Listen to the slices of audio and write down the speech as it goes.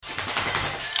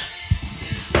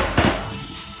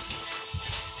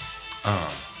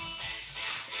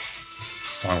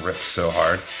Song rips so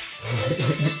hard.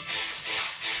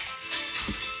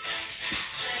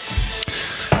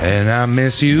 And I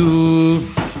miss you.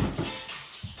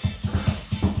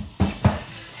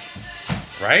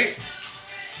 Right?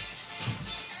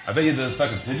 I bet you those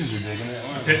fucking pigeons are digging it.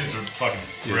 Pigeons are fucking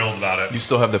thrilled about it. You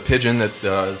still have the pigeon that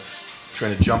is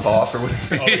trying to jump off or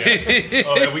whatever. Oh, yeah.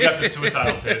 Oh, yeah, we got the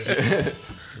suicidal pigeon.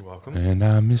 You're welcome. And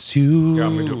I miss you. Yeah,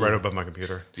 I'm going to do it right above my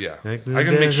computer. Yeah. Like I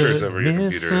can make sure it's over your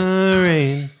miss computer. the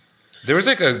rain. There was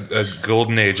like a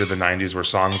golden age of the 90s where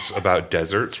songs about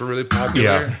deserts were really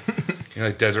popular. Yeah. You know,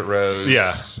 like Desert Rose.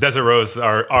 Yeah, Desert Rose,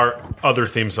 our other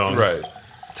theme song. Right.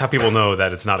 That's how people know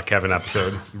that it's not a Kevin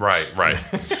episode. Right.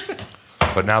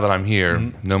 But now that I'm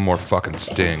here, no more fucking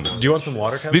Sting. Do you want some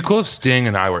water, Kevin? It'd be cool if Sting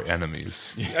and I were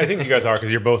enemies. I think you guys are, because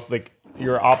you're both like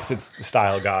you're opposite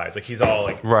style guys. Like he's all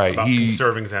like Right, about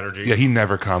conserving his energy. Yeah, he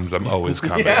never comes. I'm always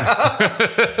coming.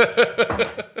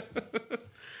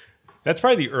 That's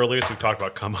probably the earliest we've talked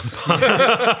about cum on the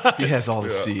pod. He has all the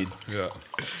seed. Yeah.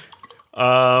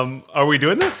 Are we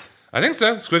doing this? I think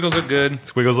so. Squiggles look good.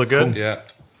 Squiggles look good. Yeah.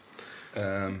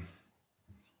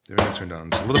 Everything turned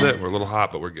on just a little bit. We're a little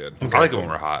hot, but we're good. I like it when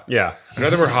we're hot. Yeah. I'd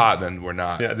rather we're hot than we're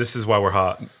not. Yeah, this is why we're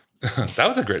hot. That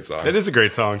was a great song. It is a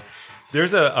great song.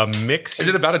 There's a mix. Is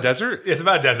it about a desert? It's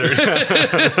about a desert.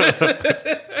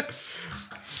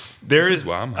 There is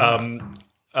why I'm hot.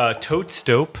 Totes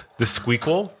Dope, the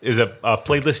Squeakquel, is a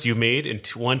playlist you made in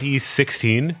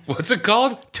 2016. What's it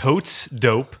called? Totes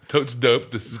Dope. Totes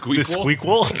Dope. The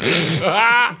Squeakquel. The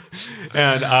Squeakquel.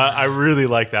 And I really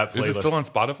like that playlist. Is it still on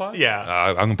Spotify? Yeah.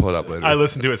 I'm going to pull it up later. I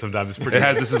listen to it sometimes. It's pretty It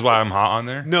has This Is Why I'm Hot on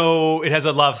there? No, it has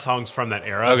a lot of songs from that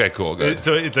era. Okay, cool. Good.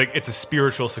 So it's like it's a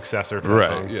spiritual successor to that Right,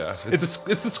 song. yeah. It's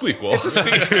the Squeakquel. It's a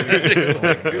squeak.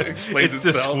 Explains It's the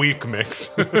itself. squeak mix.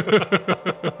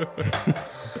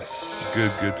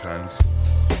 Good times.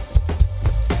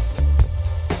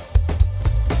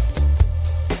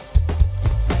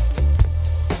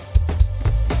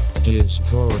 It's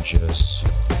gorgeous.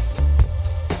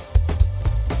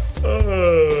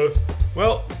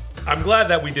 Well, I'm glad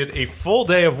that we did a full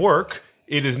day of work.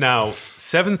 It is now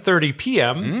 7:30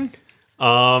 p.m.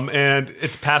 And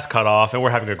it's past cutoff, and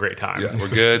we're having a great time. Yeah, we're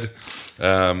good.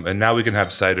 And now we can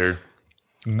have cider,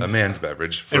 a man's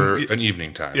beverage, for an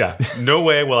evening time. Yeah, no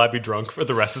way will I be drunk for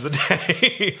the rest of the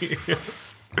day.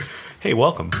 Hey,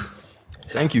 welcome.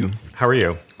 Thank you. How are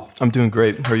you? I'm doing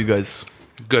great. How are you guys?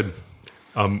 Good.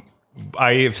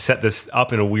 I have set this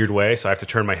up in a weird way, so I have to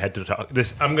turn my head to talk.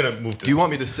 This I'm gonna move to. Do you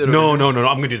want me to sit No, over no, no, no.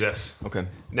 I'm gonna do this. here? Okay.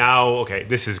 Now, okay,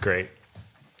 this is great.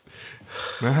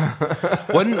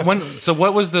 So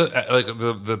what was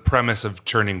the premise of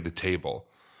turning the table?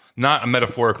 Not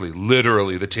metaphorically,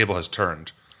 literally, the table has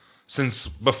turned since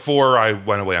before I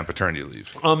went away on paternity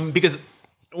leave. Because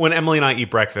when Emily and I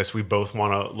eat breakfast, we both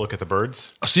want to look at the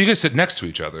birds. So you guys sit next to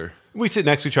each other. We sit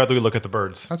next to each other, we look at the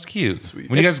birds. That's cute. Sweet.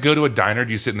 When you guys go to a diner,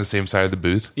 do you sit in the same side of the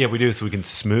booth? Yeah, we do, so we can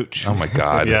smooch. Oh my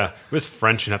god. Yeah, we're just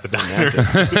Frenching at the diner.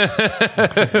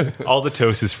 All the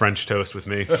toast is French toast with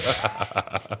me.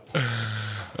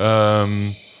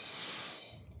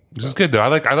 This is good though. I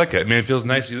like it. I mean, it feels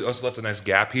nice. You also left a nice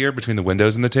gap here between the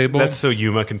windows and the table. That's so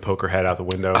Yuma can poke her head out the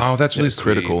window. oh, that's really sweet.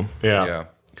 critical. Yeah.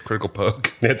 Critical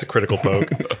poke. It's a critical poke.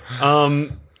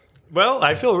 Well,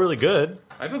 I feel really good.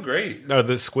 I feel great. Are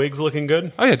the squigs looking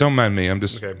good? Oh yeah, don't mind me. I'm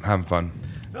just Okay. having fun.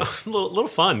 A little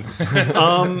fun.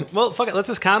 Well, fuck it. Let's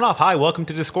just count off. Hi, welcome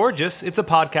to Disgorgeous. It's a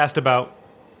podcast about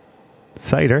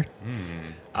cider.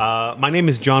 My name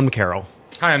is John Carroll.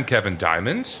 Hi, I'm Kevin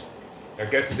Diamond. Our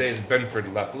guest today is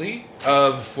Benford Lepley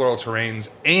of Floral Terrains,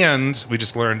 and we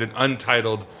just learned an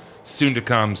untitled,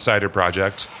 soon-to-come cider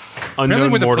project.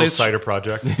 Unknown we're the Mortal place- Cider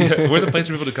Project. We're the place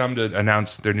for people to come to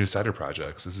announce their new cider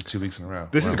projects. This is 2 weeks in a row.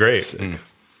 This is great. Thanks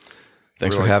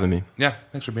for Really? having me. Yeah,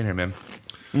 thanks for being here, man.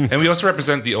 And we also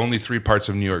represent the only 3 parts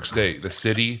of New York State: the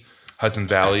city, Hudson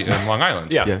Valley, and Long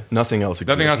Island. Yeah. Yeah, nothing else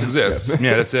exists. Nothing else exists.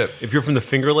 Yeah, that's it. If you're from the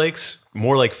Finger Lakes,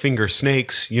 more like finger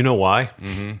snakes, you know why.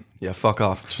 Yeah, fuck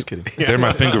off. Just kidding. They're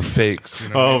my finger fakes. You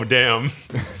know what I mean? Oh, damn.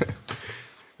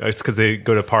 It's because they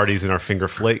go to parties and are finger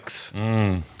flakes.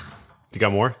 You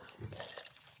got more?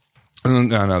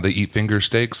 No, they eat finger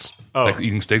steaks. Oh. Like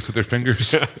eating steaks with their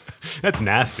fingers. That's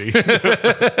nasty.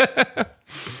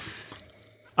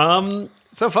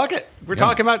 So fuck it. We're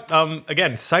talking about,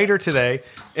 again, cider today.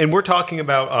 And we're talking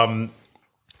about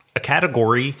a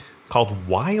category called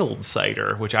wild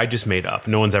cider, which I just made up.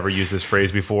 No one's ever used this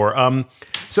phrase before.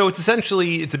 So it's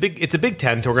essentially, it's a big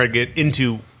tent. We're going to get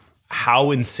into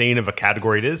how insane of a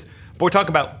category it is. But we're talking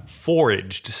about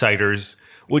foraged ciders,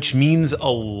 which means a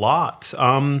lot.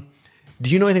 Do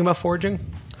you know anything about foraging?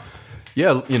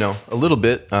 Yeah, a little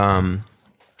bit. I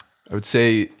would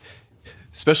say,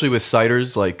 especially with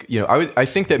ciders, like, I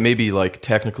think that maybe like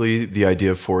technically the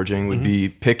idea of foraging would be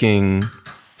picking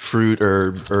fruit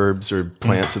or herbs or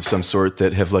plants of some sort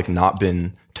that have like not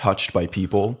been touched by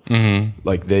people.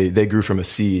 Like they grew from a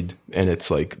seed, and it's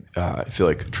like, I feel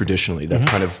like traditionally that's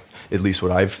kind of at least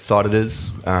what I've thought it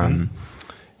is. And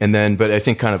then, but I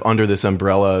think kind of under this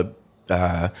umbrella,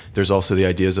 there's also the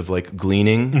ideas of like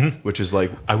gleaning, which is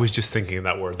like, I was just thinking of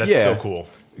that word. That's so cool.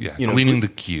 Yeah, gleaning the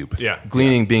cube. Yeah.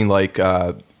 Gleaning being like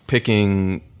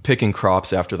picking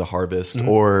crops after the harvest,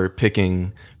 or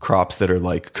picking crops that are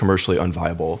like commercially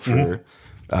unviable for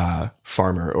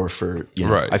farmer or for,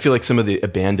 Right. I feel like some of the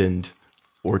abandoned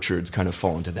orchards kind of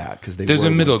fall into that because There's a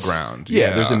middle ground.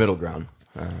 Yeah, there's a middle ground.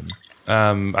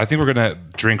 I think we're gonna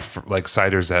drink like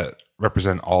ciders that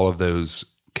represent all of those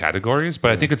categories,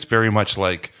 but I think it's very much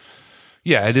like,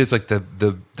 yeah, it is like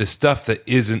the stuff that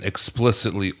isn't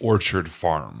explicitly orchard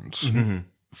farmed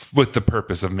with the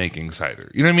purpose of making cider.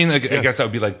 You know what I mean? Like, I guess that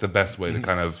would be like the best way to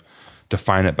kind of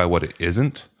define it by what it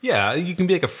isn't. Yeah, you can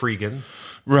be like a freegan.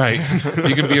 Right.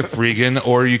 You can be a freegan,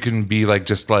 or you can be like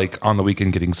just like on the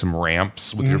weekend getting some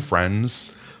ramps with your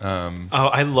friends.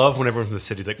 I love when everyone from the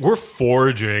city's like, we're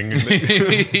foraging.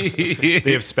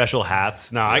 They have special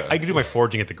hats. No, I can do my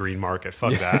foraging at the green market.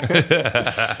 Fuck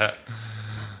that.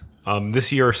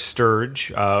 This year,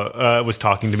 Sturge was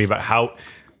talking to me about how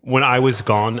when I was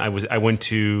gone, I went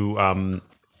to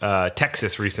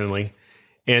Texas recently,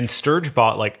 and Sturge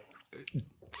bought like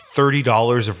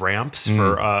 $30 of ramps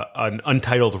for an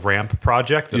untitled ramp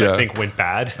project that I think went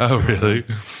bad. Oh, really?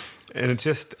 And it's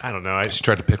just, I don't know. I Just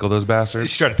tried to pickle those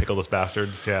bastards. tried to pickle those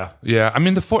bastards. Yeah. Yeah, I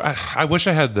mean I wish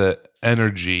I had the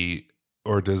energy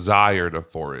or desire to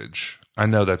forage. I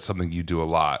know that's something you do a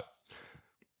lot.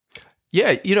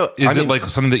 Yeah, Is it like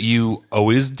something that you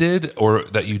always did, or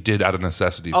that you did out of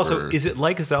necessity? Also, is it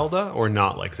like Zelda or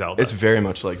not like Zelda? it's very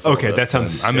much like Zelda. Okay, that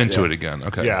sounds. I'm into it again.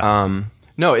 Okay. Yeah.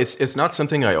 No, it's not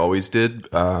something I always did.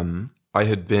 I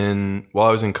had been, while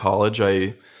I was in college,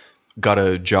 I got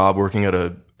a job working at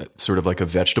a sort of like a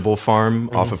vegetable farm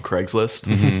off of Craigslist.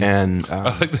 And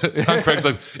On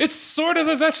Craigslist, it's sort of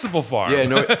a vegetable farm. yeah,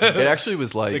 no, it actually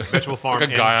was like vegetable farm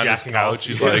Like a guy and on his jacking couch. off.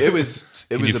 He's like, it was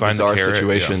you a find the bizarre carrot?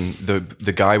 situation.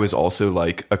 The guy was also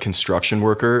like a construction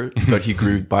worker, but he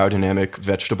grew biodynamic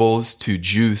vegetables to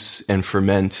juice and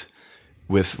ferment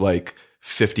with like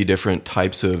 50 different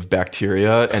types of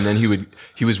bacteria, and then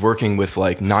he was working with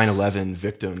like 9/11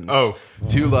 victims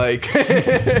to like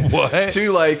what?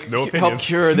 to like No help opinions.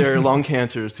 cure their lung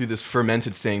cancers through this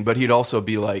fermented thing. But he'd also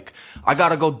be like, I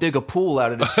gotta go dig a pool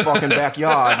out of this fucking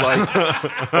backyard, like,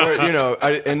 or,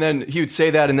 and then he would say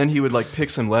that, and then he would like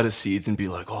pick some lettuce seeds and be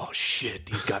like, oh shit,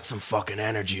 he's got some fucking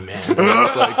energy, man. And I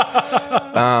was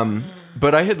like,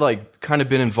 but I had like kind of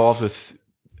been involved with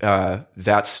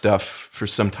that stuff for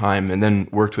some time, and then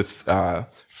worked with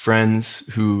friends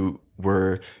who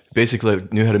were basically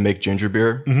knew how to make ginger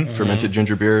beer, fermented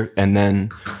ginger beer, and then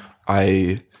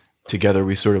together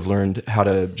we sort of learned how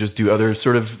to just do other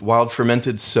sort of wild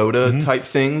fermented soda type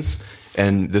things.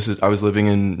 And I was living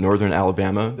in northern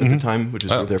Alabama at the time, which is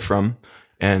where they're from,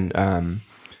 and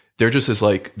there just is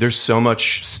like there's so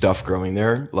much stuff growing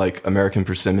there, like American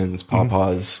persimmons,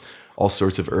 pawpaws, all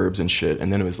sorts of herbs and shit.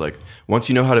 And then it was like, once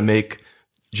you know how to make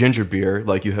ginger beer,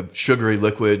 like you have sugary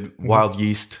liquid, wild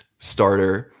yeast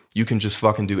starter, you can just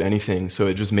fucking do anything. So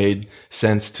it just made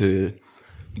sense to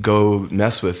go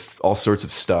mess with all sorts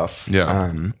of stuff.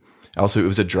 Yeah. Also, it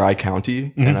was a dry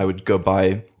county, and I'd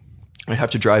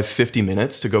have to drive 50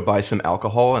 minutes to go buy some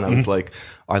alcohol. And I was like,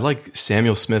 I like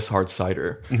Samuel Smith's hard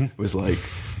cider. It was like,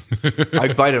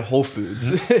 I'd buy it at Whole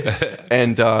Foods.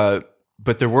 And,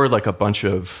 but there were like a bunch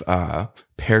of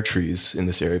pear trees in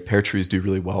this area. Pear trees do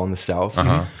really well in the South.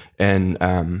 And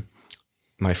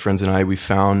my friends and I,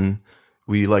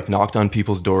 we like knocked on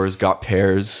people's doors, got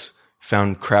pears,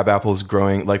 found crab apples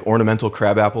growing, like ornamental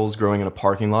crab apples growing in a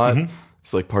parking lot.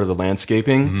 It's like part of the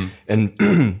landscaping,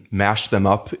 and mashed them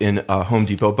up in a Home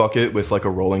Depot bucket with like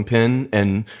a rolling pin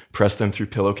and pressed them through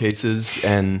pillowcases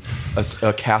and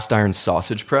a cast iron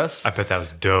sausage press. I bet that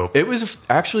was dope. It was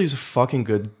actually a fucking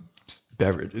good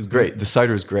beverage. It was great. The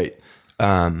cider was great.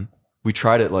 We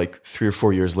tried it like 3 or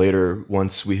 4 years later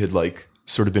once we had like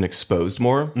sort of been exposed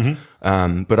more.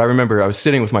 But I remember I was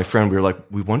sitting with my friend. We were like,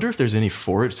 we wonder if there's any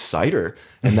foraged cider.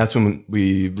 And that's when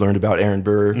we learned about Aaron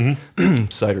Burr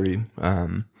cidery.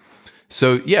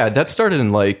 So yeah, that started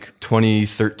in like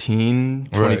 2013,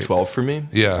 2012 for me.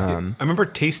 Yeah. I remember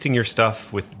tasting your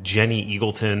stuff with Jenny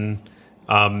Eagleton,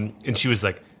 and she was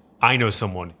like, I know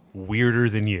someone weirder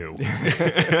than you.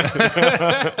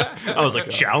 I was like,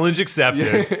 challenge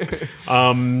accepted.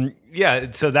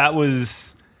 So that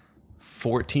was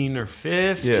 14 or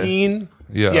 15.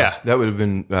 Yeah. That would have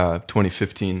been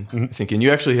 2015, I think. And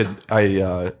you actually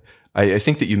had I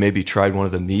think that you maybe tried one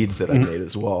of the meads that I made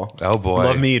as well. Oh boy,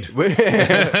 Love mead.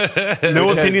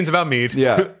 No opinions about mead.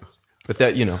 Yeah, but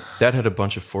that that had a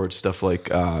bunch of forage stuff, like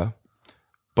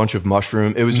bunch of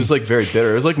mushroom. It was just like very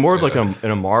bitter. It was like more of like an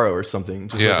amaro or something,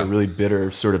 just like a really bitter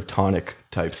sort of tonic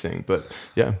type thing. But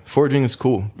yeah, foraging is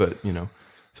cool. But I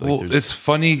feel like it's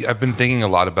funny. I've been thinking a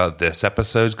lot about this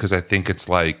episode because I think it's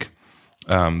like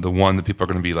the one that people are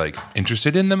going to be like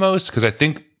interested in the most. Because I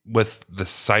think with the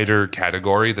cider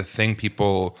category, the thing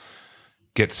people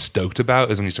get stoked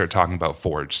about is when you start talking about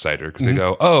foraged cider, because they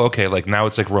go, "Oh, okay, like now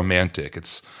it's like romantic.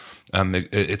 It's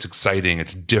exciting.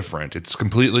 It's different. It's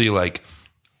completely like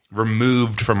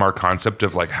removed from our concept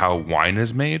of like how wine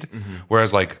is made."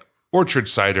 Whereas like orchard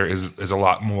cider is a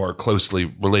lot more closely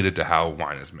related to how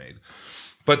wine is made.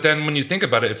 But then when you think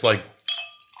about it, it's like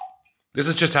this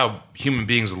is just how human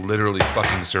beings literally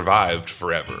fucking survived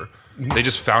forever. They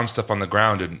just found stuff on the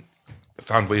ground and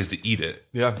found ways to eat it.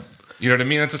 Yeah. You know what I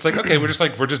mean? It's just like, okay,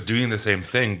 we're just doing the same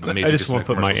thing. But maybe I just want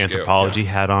to put my anthropology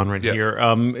hat on here.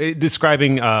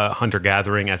 Describing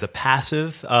hunter-gathering as a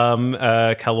passive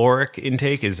caloric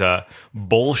intake is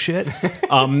bullshit.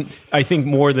 I think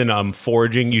more than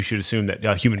foraging, you should assume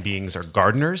that human beings are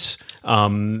gardeners.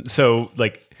 So,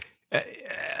 like,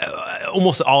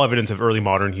 almost all evidence of early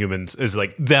modern humans is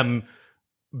like them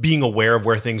being aware of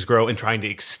where things grow and trying to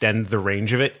extend the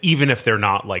range of it, even if they're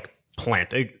not like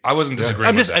plant. I wasn't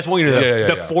disagreeing. I just want you to know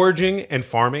that foraging and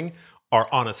farming are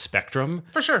on a spectrum.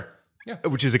 For sure. Yeah.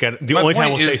 Which is, again, the only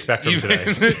time we'll say spectrum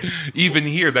today. Even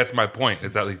here, that's my point,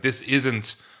 is that like this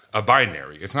isn't a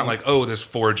binary. It's not like, oh, there's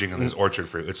foraging and there's orchard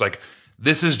fruit. It's like,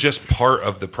 this is just part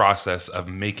of the process of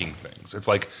making things. It's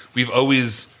like we've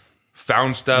always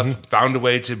found stuff, found a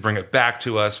way to bring it back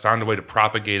to us, found a way to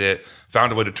propagate it,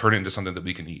 found a way to turn it into something that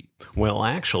we can eat. Well,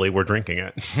 actually, we're drinking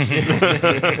it.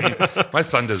 My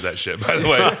son does that shit, by the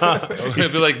way. He'll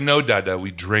be like, no, Dada,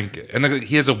 we drink it. And like,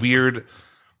 he has a weird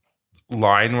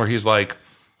line where he's like,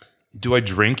 do I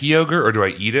drink yogurt or do I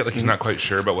eat it? Like, he's not quite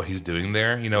sure about what he's doing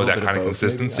there. You know, that kind of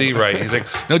consistency, right? He's like,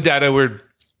 no, Dada, we're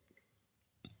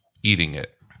eating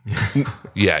it.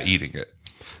 Yeah, eating it.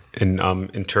 In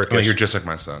Turkish, I mean, you're just like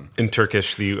my son. In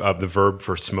Turkish, the verb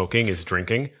for smoking is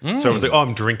drinking. So it's like, oh,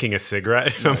 I'm drinking a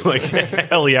cigarette. And I'm like,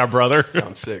 hell yeah, brother.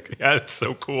 Sounds sick. Yeah, it's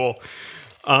so cool.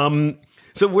 So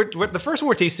the first one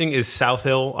we're tasting is South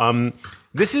Hill.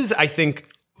 This is, I think,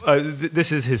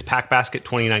 this is his Pack Basket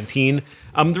 2019.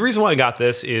 The reason why I got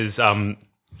this is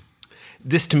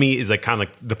this to me is like kind of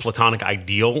like the platonic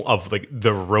ideal of like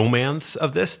the romance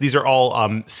of this. These are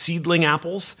all seedling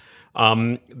apples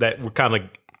that were kind of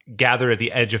like gathered at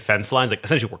the edge of fence lines, like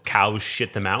essentially where cows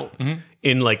shit them out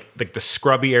in like the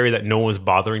scrubby area that no one was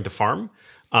bothering to farm.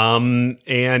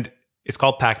 And it's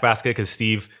called Pack Basket because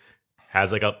Steve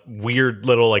has like a weird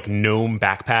little like gnome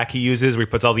backpack he uses where he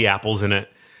puts all the apples in it.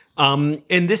 And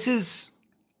this is,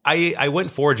 I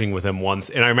went foraging with him once,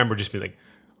 and I remember just being like,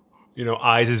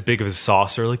 eyes as big as a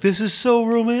saucer, like, this is so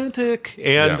romantic.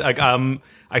 And like,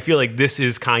 I feel like this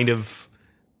is kind of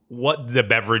what the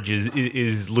beverage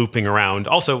is looping around.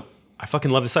 Also, I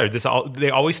fucking love the cider. They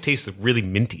always taste really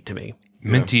minty to me.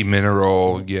 Minty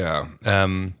mineral, yeah.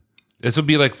 This would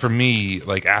be like, for me,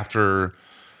 like after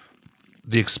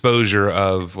the exposure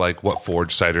of like what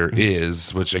foraged cider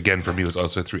is, which again for me was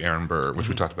also through Aaron Burr, which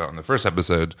we talked about in the first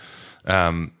episode.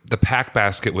 The Pack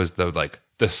Basket was the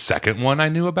second one I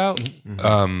knew about.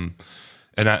 And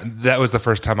that was the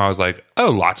first time I was like, oh,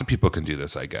 lots of people can do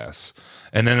this, I guess.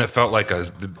 And then it felt like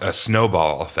a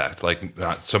snowball effect. Like,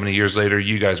 not so many years later,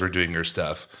 you guys were doing your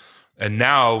stuff. And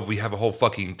now we have a whole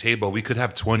fucking table. We could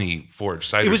have 20 foraged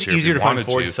ciders. It was here easier to find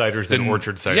foraged ciders than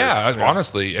orchard ciders. Yeah,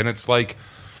 honestly. And it's like,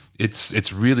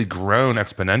 it's really grown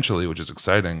exponentially, which is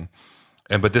exciting.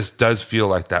 But this does feel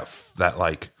like that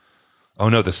like, oh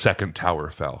no, the second tower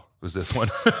fell. Was this one?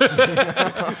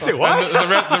 Say what?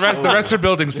 The rest are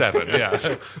building 7. Yeah,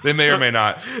 they may or may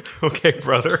not. Okay,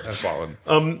 brother. Have fallen.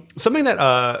 Something that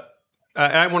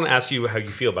I want to ask you how you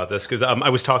feel about this, because I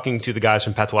was talking to the guys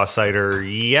from Patois Cider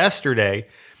yesterday,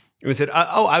 and they said,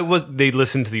 they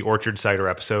listened to the Orchard Cider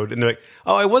episode, and they're like,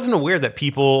 oh, I wasn't aware that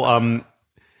people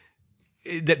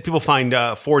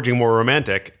find foraging more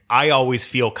romantic. I always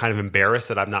feel kind of embarrassed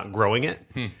that I'm not growing it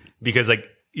because like.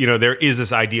 There is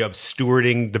this idea of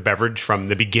stewarding the beverage from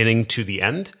the beginning to the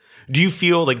end. Do you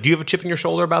feel like, do you have a chip in your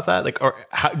shoulder about that? Like, or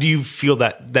how do you feel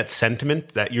that sentiment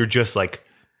that you're just like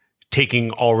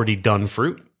taking already done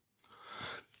fruit?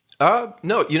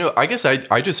 No, I guess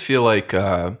I just feel like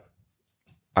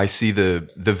I see the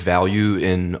value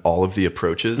in all of the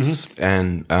approaches,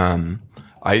 and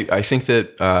I think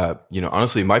that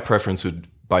honestly, my preference would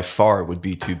by far would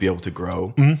be to be able to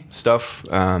grow stuff,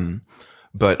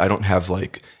 but I don't have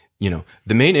like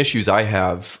the main issues I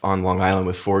have on Long Island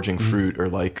with foraging fruit are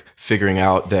like figuring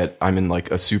out that I'm in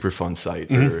like a super fun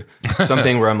site or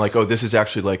something where I'm like, oh, this is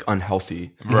actually like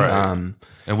unhealthy, right?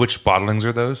 And which bottlings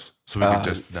are those? So we can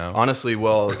just know. Honestly,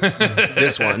 well,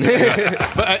 this one.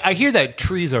 But I hear that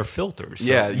trees are filters.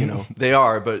 So. Yeah, they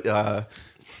are, but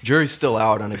jury's still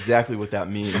out on exactly what that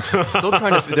means. Still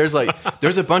trying to.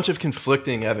 There's a bunch of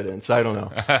conflicting evidence. I don't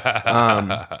know.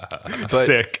 But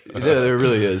Sick. There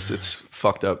really is. It's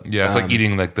fucked up. Yeah, it's like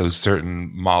eating like those certain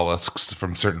mollusks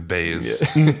from certain bays.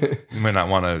 Yeah. You might not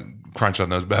want to crunch on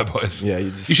those bad boys. Yeah,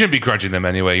 you shouldn't be crunching them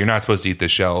anyway. You're not supposed to eat the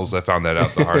shells. I found that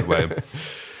out the hard way.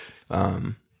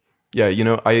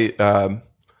 I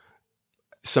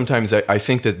sometimes I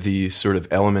think that the sort of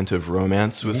element of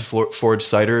romance with foraged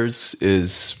ciders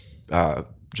is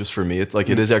just for me. It's like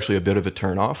it is actually a bit of a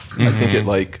turnoff. I think it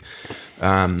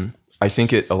I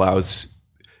think it allows.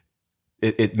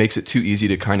 It makes it too easy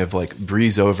to kind of like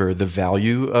breeze over the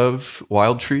value of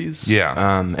wild trees.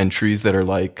 Yeah. And trees that are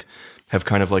like have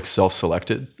kind of like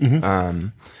self-selected.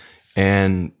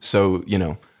 And so,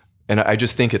 and I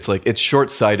just think it's like, it's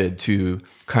short-sighted to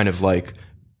kind of like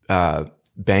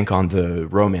bank on the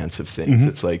romance of things.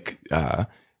 It's like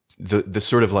the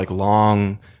sort of like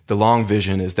the long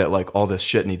vision is that like all this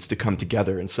shit needs to come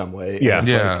together in some way. Yeah. And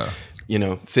it's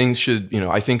like, things should,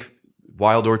 I think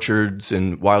wild orchards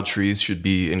and wild trees should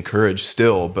be encouraged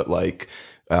still, but like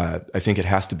I think it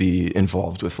has to be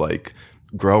involved with like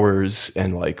growers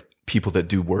and like people that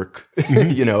do work,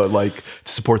 like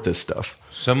to support this stuff.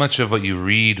 So much of what you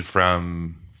read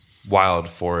from wild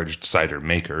foraged cider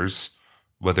makers,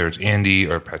 whether it's Andy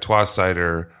or Patois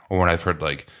cider, or when I've heard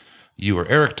like you or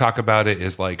Eric talk about it,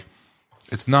 is like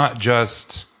it's not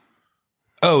just,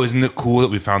 oh, isn't it cool that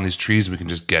we found these trees and we can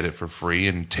just get it for free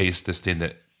and taste this thing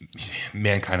that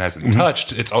mankind hasn't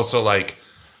touched. It's also like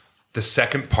the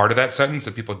second part of that sentence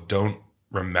that people don't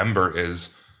remember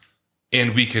is,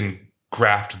 and we can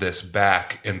graft this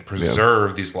back and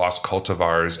preserve these lost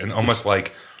cultivars and almost like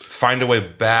find a way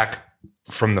back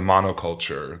from the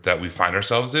monoculture that we find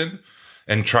ourselves in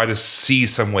and try to see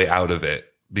some way out of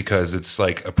it because it's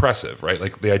like oppressive, right?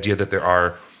 Like the idea that there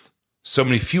are so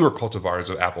many fewer cultivars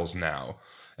of apples now.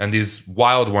 And these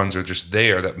wild ones are just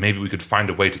there that maybe we could find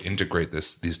a way to integrate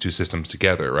these two systems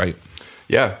together, right?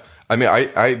 Yeah. I mean,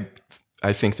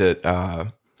 I think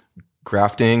that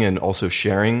grafting and also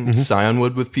sharing scion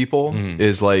wood with people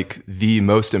is like the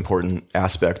most important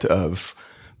aspect of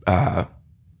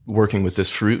working with this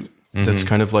fruit that's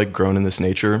kind of like grown in this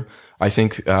nature. I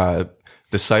think the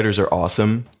ciders are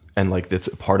awesome and like that's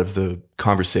a part of the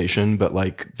conversation, but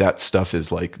like that stuff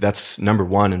is like, that's number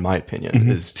one in my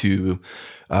opinion is to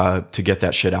get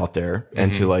that shit out there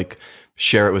and to like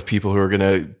share it with people who are going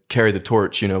to carry the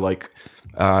torch,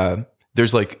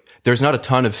 there's not a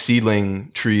ton of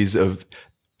seedling trees of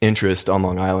interest on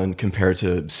Long Island compared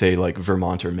to say like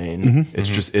Vermont or Maine.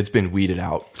 It's been weeded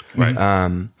out.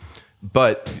 Right.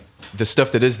 But the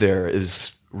stuff that is there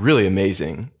is really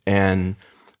amazing. And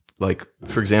like,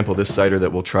 for example, this cider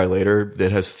that we'll try later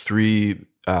that has three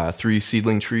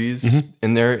seedling trees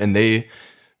in there, and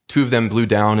two of them blew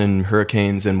down in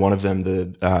hurricanes, and one of them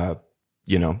the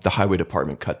highway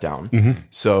department cut down.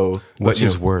 So, which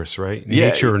is worse, right? Yeah.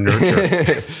 Nature or nurture.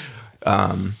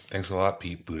 Thanks a lot,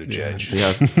 Pete Buttigieg.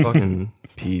 Yeah, fucking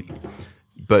Pete.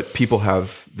 But people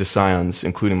have the scions,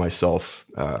 including myself.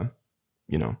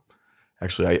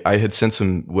 Actually, I had sent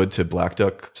some wood to Black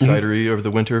Duck Cidery over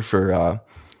the winter for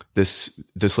this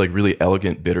like really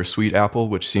elegant bittersweet apple,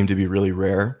 which seemed to be really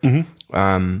rare.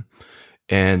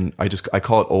 And I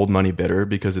call it Old Money Bitter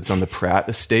because it's on the Pratt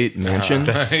Estate mansion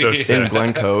in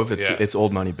Glen Cove. It's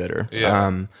Old Money Bitter.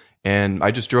 Yeah. And I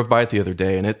just drove by it the other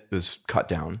day and it was cut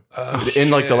down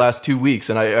in like the last 2 weeks.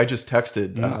 And I just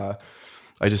texted,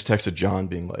 John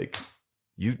being like,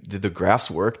 you did the grafts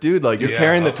work, dude? Like you're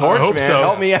carrying the torch, man. So.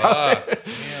 Help me out.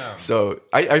 So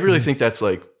I really think that's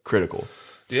like critical.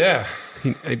 Yeah.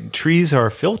 Trees are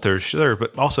filters, sure,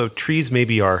 but also trees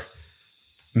maybe are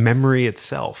memory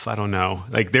itself. I don't know.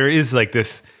 Like there is like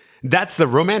this. That's the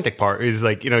romantic part. Is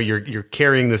like you're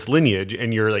carrying this lineage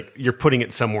and you're putting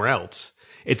it somewhere else.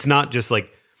 It's not just like.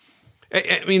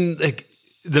 I mean, like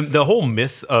the whole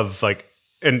myth of like,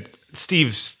 and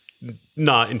Steve's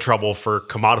not in trouble for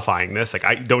commodifying this. Like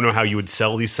I don't know how you would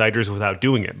sell these ciders without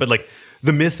doing it, but like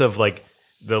the myth of like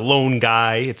the lone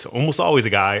guy. It's almost always a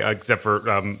guy, except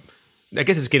for I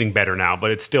guess it's getting better now,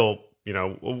 but it's still,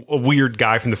 a weird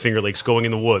guy from the Finger Lakes going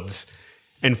in the woods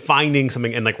and finding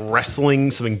something and like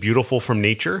wrestling something beautiful from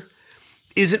nature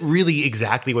isn't really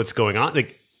exactly what's going on.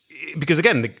 Like, because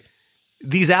again,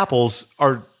 these apples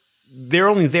they're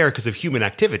only there because of human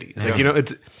activities. Like,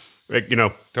 it's like,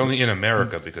 They're only in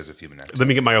America because of human activity. Let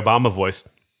me get my Obama voice.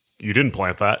 You didn't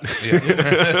plant that.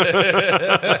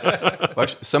 Well,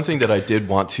 actually, something that I did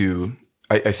want to,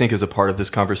 I think is a part of this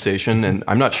conversation, and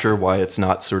I'm not sure why it's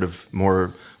not sort of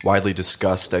more widely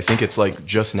discussed. I think it's like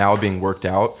just now being worked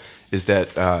out, is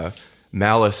that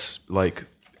malice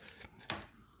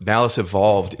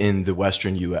evolved in the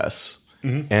Western U.S.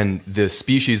 And the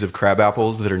species of crab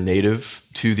apples that are native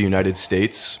to the United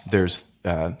States, there's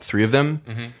 3 of them,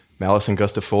 Malus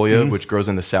angustifolia, which grows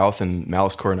in the South, and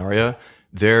Malus coronaria.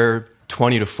 They're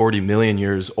 20 to 40 million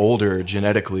years older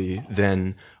genetically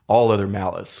than all other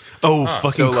Malus. Oh,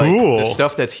 fucking so, cool. The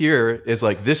stuff that's here is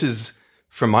like, this is,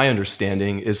 from my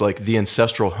understanding, is like the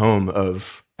ancestral home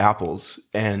of apples.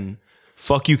 And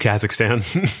fuck you,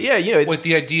 Kazakhstan. yeah. With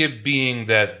the idea being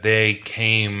that they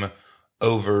came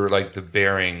over like the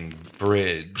Bering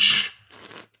Bridge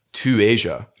to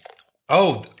Asia.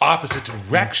 Oh, opposite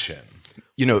direction.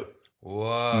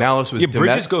 Whoa. Malice was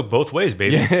bridges go both ways,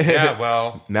 baby. Yeah,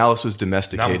 well, Malice was not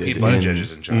domesticated with Pete Buttigieg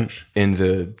is in charge. in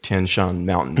the Tian Shan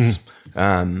Mountains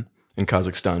in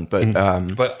Kazakhstan. But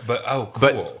cool.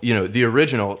 but the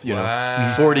original,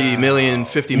 Wow. 40 million,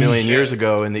 50 million years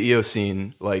ago in the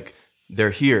Eocene, like they're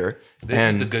here.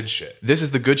 This is the good shit. This is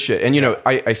the good shit. And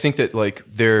I think that like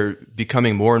they're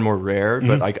becoming more and more rare,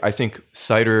 but I think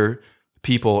cider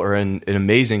people are in an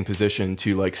amazing position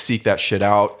to like seek that shit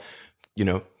out,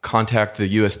 contact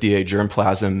the USDA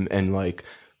germplasm and like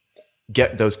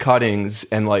get those cuttings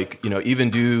and like, even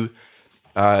do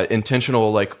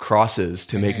intentional like crosses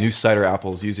to make new cider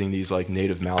apples using these like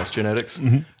native Malus genetics.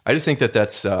 I just think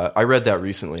that's, I read that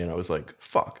recently and I was like,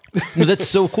 fuck. No, that's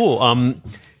so cool.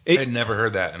 I'd never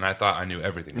heard that, and I thought I knew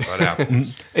everything about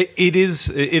apples. It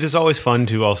is always fun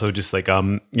to also just like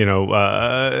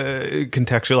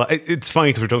contextualize. It's funny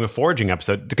because we're doing a foraging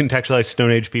episode to contextualize Stone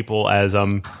Age people as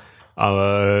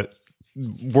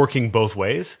working both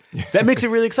ways. That makes it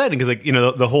really exciting because like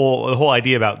the whole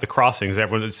idea about the crossings,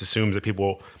 everyone just assumes that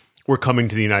people were coming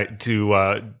to the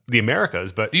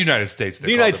Americas, but The United States. The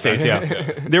United States, yeah.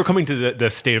 They were coming to the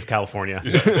state of California.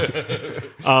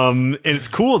 And it's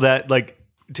cool that like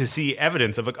to see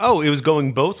evidence of like, oh, it was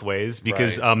going both ways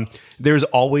because there's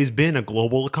always been a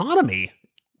global economy.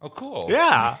 Oh, cool.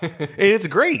 Yeah. It's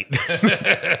great.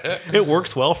 It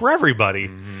works well for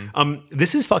everybody.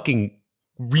 This is fucking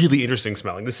really interesting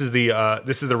smelling. This is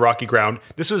the Rocky Ground.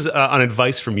 This was on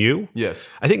advice from you. Yes.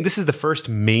 I think this is the first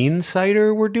Maine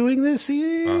cider we're doing this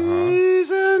season.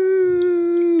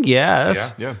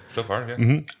 Yes. Yeah. So far,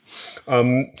 yeah.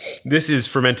 This is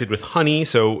fermented with honey.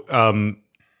 So,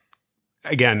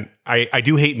 again, I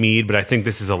do hate mead, but I think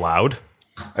this is allowed.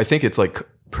 I think it's like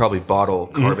probably bottle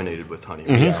carbonated with honey.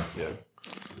 Right?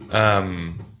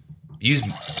 Yeah. You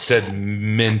said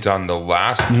mint on the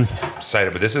last cider,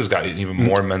 but this has got an even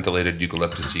more mentholated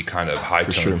eucalyptus-y kind of high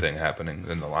tone thing happening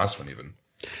than the last one even.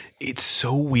 It's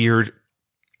so weird.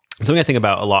 Something I think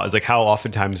about a lot is like how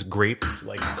oftentimes grapes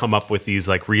like come up with these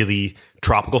like really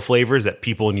tropical flavors that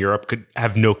people in Europe could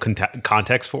have no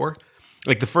context for.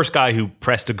 Like the first guy who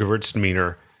pressed a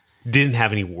Gewürztraminer didn't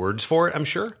have any words for it, I'm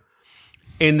sure.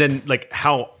 And then like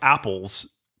how apples,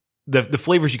 the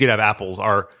flavors you get out of apples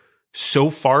are so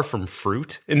far from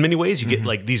fruit in many ways. You get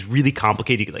like these really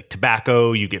complicated, you get like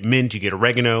tobacco, you get mint, you get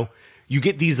oregano. You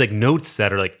get these like notes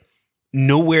that are like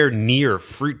nowhere near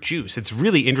fruit juice. It's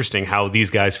really interesting how these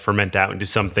guys ferment out into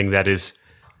something that is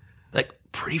like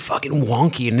pretty fucking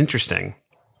wonky and interesting.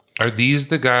 Are these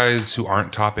the guys who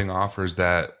aren't topping off, or is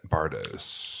that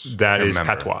Bardos? That is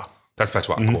Patois. That's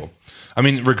Patois. Cool. I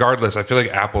mean, regardless, I feel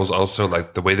like apples also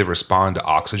like the way they respond to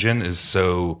oxygen is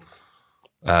so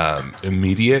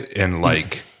immediate and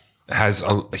like has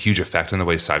a huge effect on the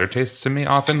way cider tastes to me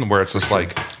often, where it's just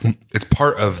like it's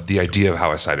part of the idea of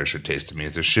how a cider should taste to me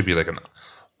is there should be like an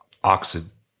oxidized.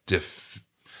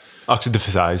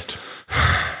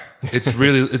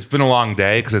 It's been a long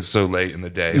day because it's so late in the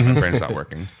day and my brain's not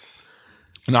working.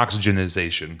 An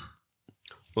oxygenization.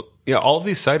 Well, yeah, all of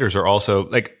these ciders are also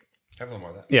like, have a little more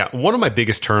of that. yeah, one of my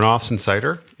biggest turnoffs in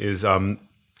cider is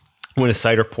when a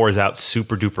cider pours out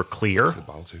super duper clear. The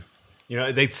bottle too. You know,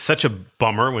 it's such a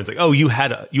bummer when it's like, oh, you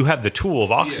have the tool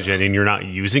of oxygen and you're not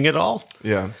using it all.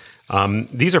 Yeah.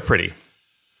 These are pretty.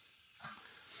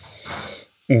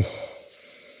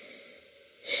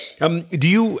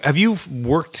 Have you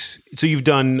worked? So you've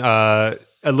done a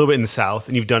little bit in the South,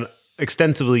 and you've done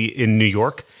extensively in New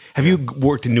York. Have you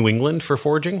worked in New England for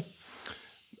foraging?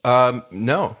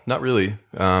 No, not really.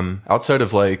 Outside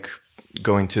of like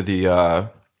going to the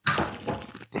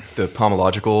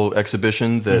pomological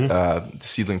exhibition that the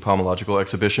seedling pomological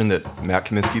exhibition that Matt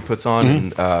Kaminsky puts on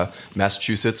in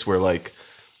Massachusetts, where like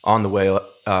on the way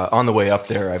up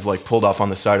there, I've like pulled off on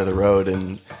the side of the road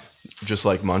and just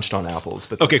like munched on apples.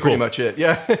 But that's pretty much it.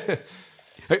 Yeah.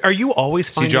 Are you always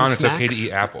See, finding John, snacks? it's okay to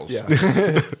eat apples.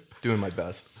 Yeah. Doing my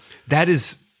best. That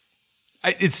is,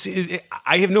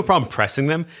 I have no problem pressing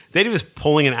them. The idea of just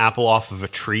pulling an apple off of a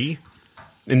tree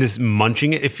and just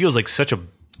munching it, it feels like such a Did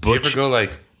you butch. ever go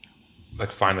like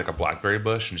find like a blackberry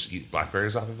bush and just eat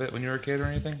blackberries off of it when you were a kid or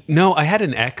anything? No, I had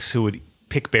an ex who would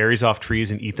pick berries off trees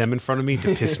and eat them in front of me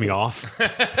to piss me off.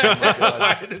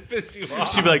 Why did it piss you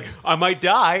off? She'd be like, I might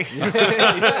die.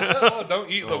 Oh,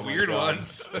 don't eat the weird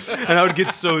ones. And I would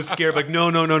get so scared, like, no,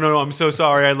 I'm so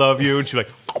sorry, I love you. And she'd be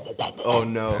like, Oh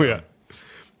no. yeah.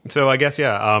 So I guess,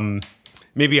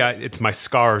 maybe it's my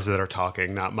scars that are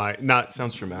talking, not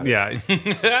Sounds traumatic.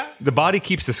 Yeah. The body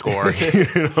keeps the score,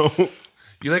 you know?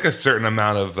 You like a certain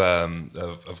amount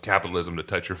of capitalism to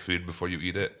touch your food before you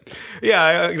eat it.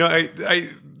 Yeah,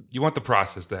 You want the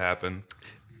process to happen.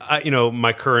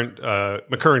 my current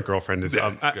girlfriend is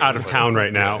out of town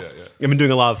right now. Yeah. I've been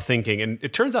doing a lot of thinking, and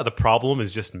it turns out the problem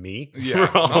is just me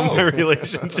for all my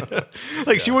relationship.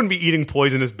 Like she wouldn't be eating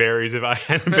poisonous berries if I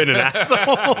hadn't been an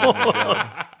asshole.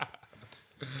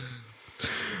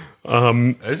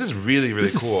 This is really, really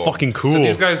cool. fucking cool. So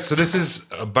these guys. So this is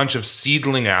a bunch of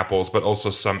seedling apples, but also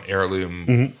some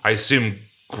heirloom. I assume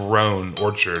grown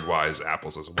orchard-wise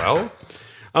apples as well.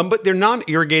 But they're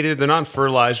non-irrigated, they're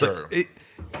non-fertilized. Sure.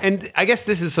 And I guess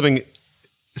this is something.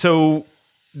 So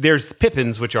there's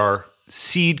pippins, which are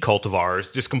seed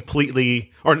cultivars, just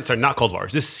completely, or sorry, not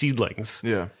cultivars, just seedlings.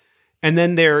 Yeah. And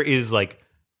then there is like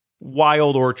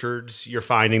wild orchards you're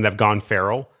finding that have gone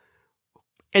feral.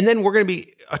 And then we're going to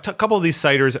be, a couple of these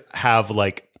ciders have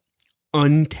like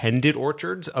untended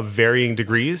orchards of varying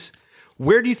degrees.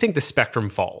 Where do you think the spectrum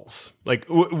falls? Like,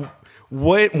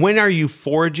 when are you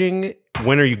foraging?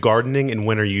 When are you gardening? And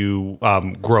when are you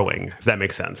growing? If that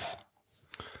makes sense.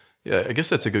 Yeah, I guess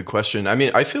that's a good question. I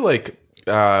mean, I feel like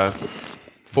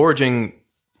foraging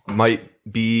might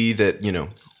be that,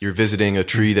 you're visiting a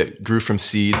tree that grew from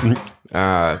seed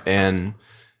and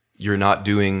you're not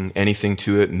doing anything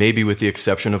to it, maybe with the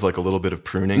exception of like a little bit of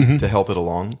pruning to help it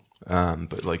along,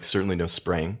 but like certainly no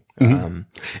spraying.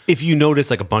 If you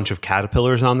notice like a bunch of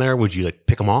caterpillars on there, would you like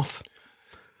pick them off?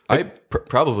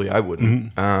 Probably I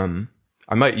wouldn't.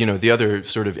 I might, the other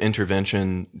sort of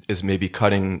intervention is maybe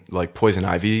cutting like poison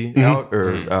ivy out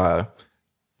or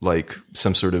like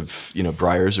some sort of,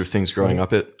 briars or things growing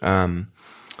up it.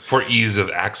 For ease of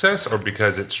access or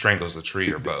because it strangles the tree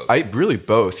or both? Really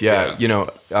both, yeah.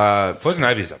 Poison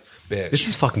ivy is a bitch. This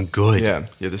is fucking good. Yeah,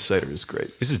 this cider is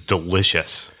great. This is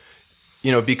delicious.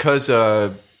 Because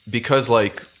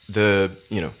like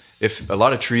if a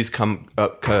lot of trees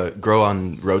grow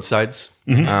on roadsides,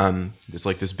 there's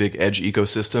like this big edge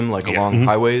ecosystem like along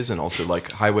highways, and also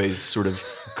like highways sort of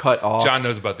cut off. John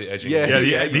knows about the edging. Yeah,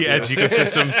 The edge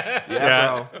ecosystem.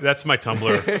 bro. That's my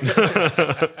Tumblr.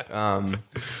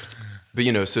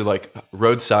 But so like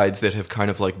roadsides that have kind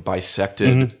of like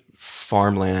bisected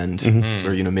farmland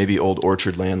or maybe old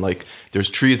orchard land, like there's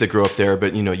trees that grow up there,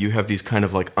 but you have these kind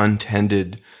of like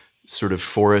untended sort of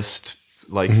forest,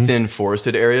 like thin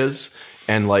forested areas,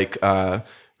 and like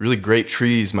really great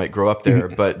trees might grow up there,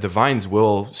 but the vines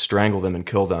will strangle them and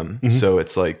kill them. So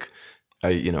it's like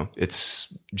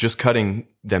it's just cutting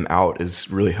them out is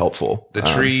really helpful. The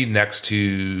tree next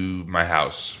to my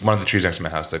house, one of the trees next to my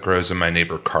house that grows in my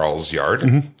neighbor Carl's yard.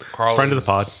 Carl, Friend of the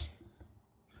pod.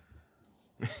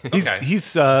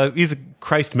 He's a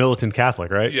Christ militant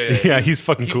Catholic, right? Yeah. He's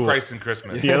fucking Keep cool. Christ in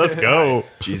Christmas. Yeah, let's go.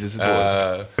 Jesus is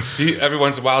Lord. Every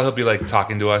once in a while he'll be like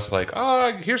talking to us like,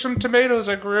 oh, here's some tomatoes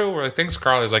I grew. We're like, thanks,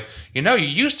 Carl. He's like, you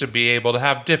used to be able to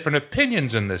have different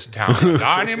opinions in this town.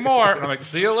 Not anymore. And I'm like,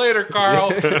 see you later,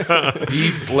 Carl.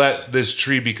 He's let this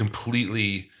tree be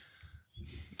completely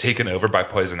taken over by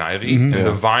poison ivy, and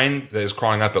the vine that is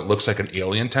crawling up, it looks like an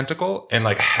alien tentacle, and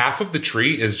like half of the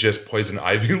tree is just poison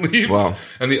ivy leaves,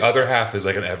 and the other half is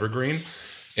like an evergreen,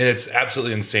 and it's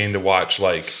absolutely insane to watch.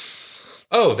 Like,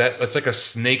 that's like a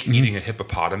snake eating a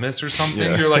hippopotamus or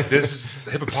something. You're like, this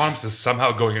hippopotamus is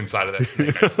somehow going inside of that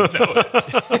snake. I just know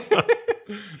it.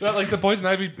 That, like, the poison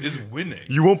ivy is winning.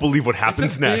 You won't believe what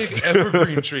happens It's a next. big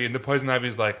evergreen tree, and the poison ivy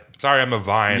is like, sorry, I'm a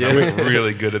vine. I'm like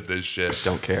really good at this shit.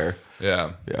 Don't care.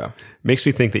 Yeah. Makes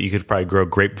me think that you could probably grow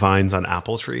grapevines on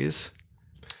apple trees.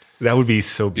 That would be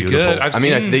so beautiful.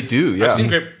 Good. They do. Yeah. I've seen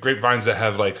grapevines that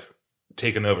have like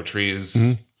taken over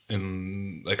trees.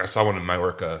 And like I saw one in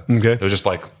Majorca. Okay. It was just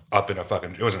like up in a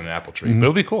fucking. It wasn't an apple tree, but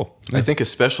it'll be cool. I think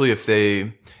especially if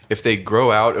they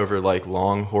grow out over like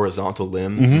long horizontal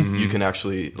limbs, you can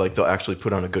actually like they'll actually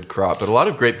put on a good crop. But a lot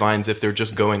of grapevines, if they're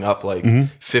just going up like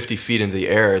 50 feet into the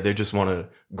air, they just want to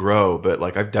grow. But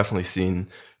like I've definitely seen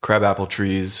crabapple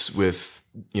trees with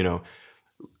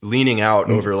leaning out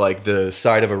over like the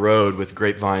side of a road with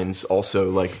grapevines also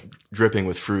like dripping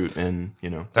with fruit, and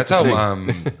that's how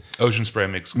Ocean Spray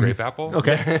makes grape apple.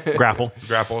 Okay, grapple,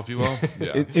 if you will.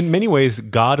 Yeah. In many ways,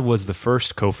 God was the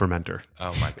first co-fermenter.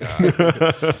 Oh my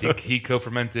god, he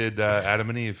co-fermented Adam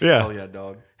and Eve. Yeah, hell yeah,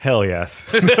 dog. Hell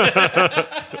yes.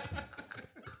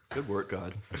 Good work,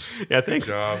 God. Yeah, thanks.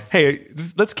 Good job. Hey,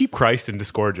 let's keep Christ and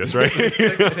discourage us, right? Taking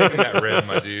that rib,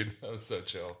 my dude. That was so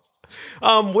chill.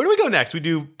 Where do we go next? We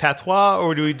do patois,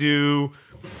 or do we do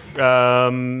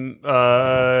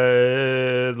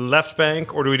left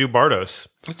bank, or do we do Bardos?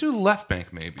 Let's do left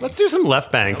bank, maybe. Let's do some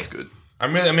left bank. Sounds good.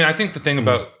 I think the thing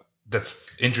about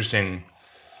that's interesting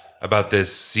about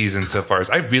this season so far is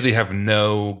I really have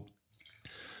no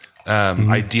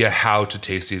idea how to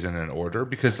taste these in an order,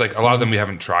 because like a lot of them we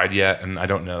haven't tried yet, and I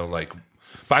don't know but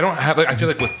I don't have I feel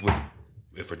like with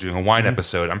if we're doing a wine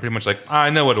episode, I'm pretty much like I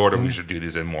know what order we should do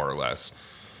these in more or less.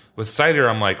 With cider,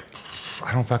 I'm like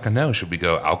I don't fucking know. Should we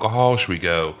go alcohol? Should we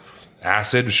go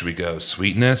acid? Should we go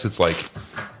sweetness? It's like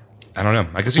I don't know.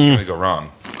 I guess you can't really go wrong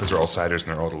because they're all ciders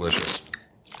and they're all delicious.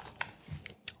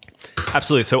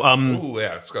 Absolutely. So, Ooh,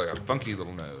 yeah, it's got like a funky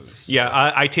little nose.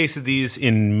 yeah, I tasted these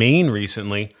in Maine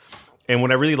recently, and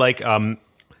what I really like,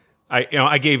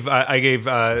 I gave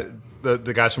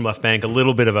the guys from Left Bank a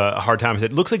little bit of a hard time. I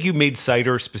said, "It looks like you made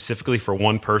cider specifically for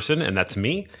one person, and that's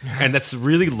me, and that's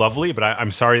really lovely. But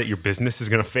I'm sorry that your business is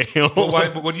going to fail." Well,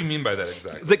 what do you mean by that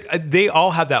exactly? It's like they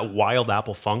all have that wild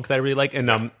apple funk that I really like, and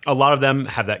a lot of them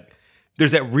have that.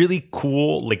 There's that really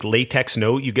cool like latex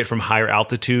note you get from higher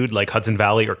altitude, like Hudson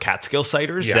Valley or Catskill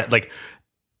ciders, that like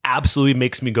absolutely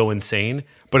makes me go insane.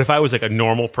 But if I was like a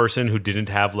normal person who didn't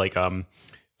have like a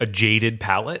jaded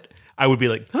palate, I would be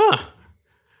like,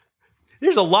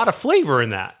 there's a lot of flavor in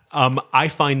that. I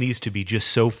find these to be just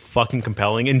so fucking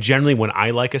compelling. And generally when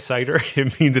I like a cider,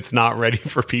 it means it's not ready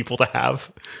for people to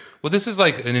have. Well, this is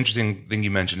like an interesting thing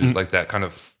you mentioned is like that kind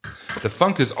of the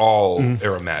funk is all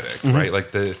aromatic, right?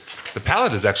 Like the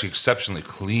palate is actually exceptionally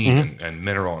clean and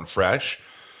mineral and fresh.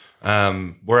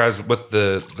 Whereas with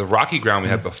the rocky ground we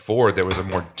had before, there was a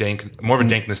more of a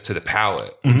dankness to the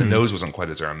palate, and the nose wasn't quite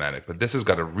as aromatic. But this has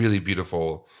got a really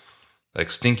beautiful,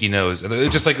 like stinky nose, and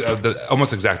it's just like the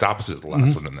almost exact opposite of the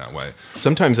last one in that way.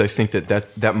 Sometimes I think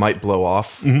that might blow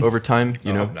off over time.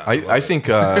 I think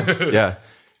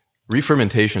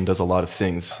re-fermentation does a lot of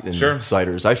things in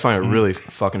ciders. I find it really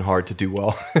fucking hard to do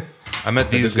well. I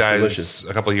met these guys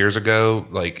a couple of years ago,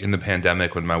 like in the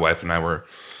pandemic, when my wife and I were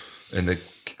in the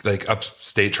like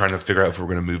upstate trying to figure out if we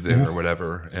were going to move there or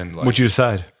whatever. And like, What'd you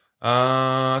decide?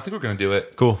 I think we're going to do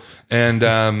it. Cool. And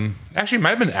actually, it might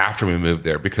have been after we moved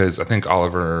there, because I think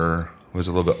Oliver was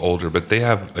a little bit older, but they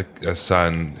have a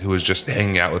son who was just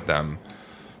hanging out with them,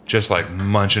 just like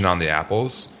munching on the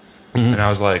apples. And I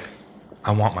was like,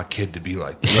 I want my kid to be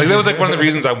like this. Like that was like one of the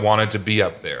reasons I wanted to be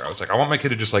up there. I was like, I want my kid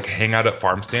to just like hang out at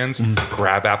farm stands,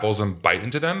 grab apples and bite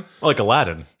into them. Like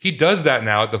Aladdin. He does that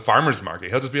now at the farmer's market.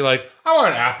 He'll just be like, I want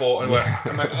an apple. And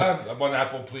I'm like, I want an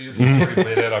apple, please. I already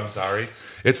made it. I'm sorry.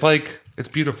 It's like, it's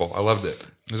beautiful. I loved it.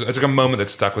 It's like a moment that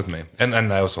stuck with me. And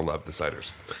I also love the ciders.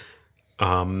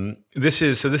 This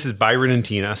is Byron and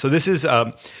Tina. So this is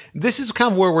kind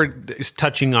of where we're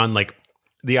touching on like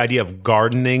the idea of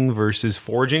gardening versus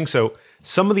foraging. So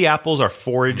some of the apples are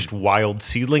foraged wild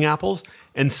seedling apples,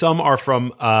 and some are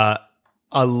from a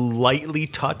lightly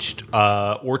touched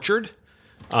orchard.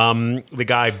 The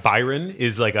guy Byron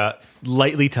is like a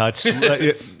lightly touched.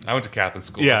 I went to Catholic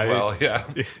school as well. Yeah,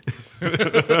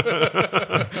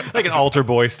 like an altar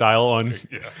boy style one.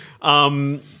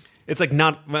 Yeah. It's like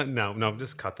not no,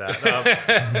 just cut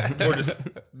that. Or just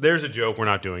there's a joke. We're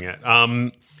not doing it.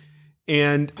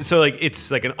 And so like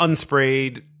it's like an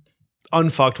unsprayed,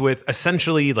 unfucked with.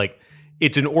 Essentially, like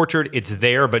it's an orchard. It's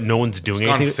there, but no one's doing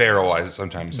anything. It's gone feral. I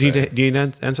sometimes do say. Do you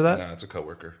need to answer that? No, it's a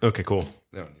coworker. Okay, cool.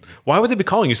 They don't need me. Why would they be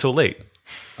calling you so late?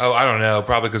 Oh, I don't know.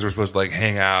 Probably because we're supposed to like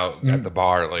hang out at the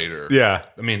bar later. Yeah.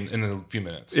 I mean, in a few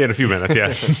minutes. Yeah, in a few minutes.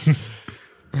 Yeah.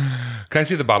 Can I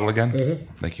see the bottle again?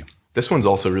 Thank you. This one's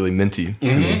also really minty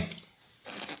to me.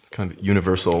 Kind of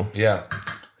universal. Yeah.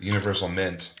 Universal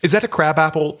mint. Is that a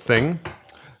crabapple thing?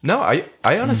 No, I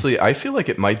honestly, I feel like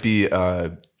it might be, I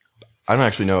don't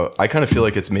actually know. I kind of feel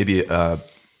like it's maybe a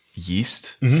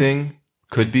yeast thing.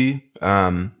 Could be.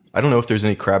 I don't know if there's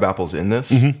any crab apples in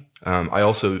this. I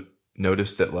also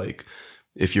noticed that like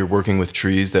if you're working with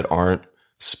trees that aren't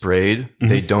sprayed,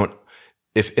 they don't.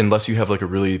 Unless you have like a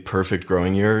really perfect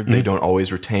growing year, they don't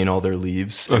always retain all their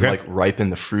leaves and like ripen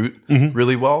the fruit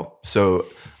really well. So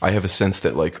I have a sense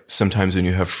that like sometimes when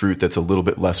you have fruit that's a little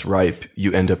bit less ripe,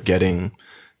 you end up getting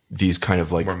these kind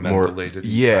of like more mentholated.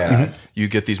 you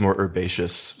get these more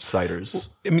herbaceous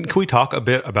ciders. I mean, can we talk a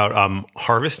bit about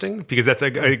harvesting? Because that's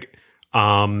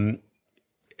can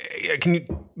you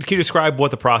describe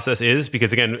what the process is?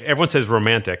 Because again, everyone says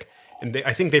romantic, and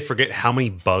I think they forget how many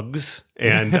bugs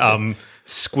and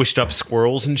squished up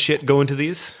squirrels and shit go into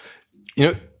these. You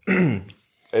know, I mean,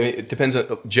 it depends.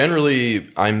 Generally,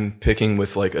 I'm picking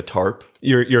with like a tarp.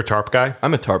 You're a tarp guy?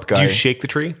 I'm a tarp guy. Do you shake the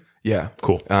tree? Yeah.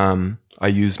 Cool. I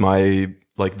use my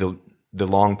like the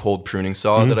long poled pruning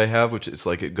saw that I have, which is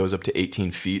like it goes up to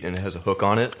 18 feet and it has a hook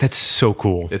on it. That's so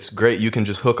cool. It's great. You can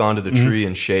just hook onto the tree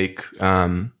and shake.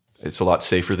 It's a lot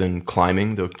safer than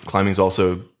climbing. The climbing's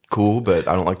also cool, but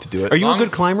I don't like to do it. Are you a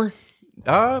good climber?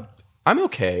 I'm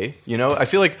okay. You know, I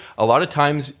feel like a lot of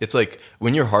times it's like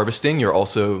when you're harvesting, you're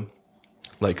also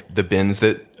like the bins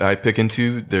that I pick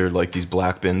into. They're like these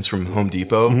black bins from Home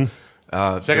Depot.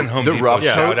 Second Home the Depot rough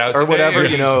shout coats out or today. whatever, Are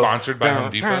you know, sponsored by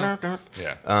Home Depot.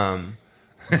 Yeah.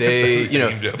 They, you know,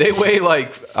 they weigh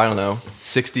like, I don't know,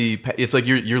 60. It's like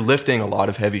you're lifting a lot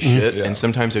of heavy shit. And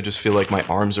sometimes I just feel like my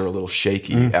arms are a little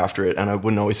shaky after it. And I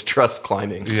wouldn't always trust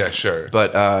climbing. Yeah, sure.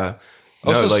 But,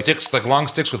 also, like, sticks, like long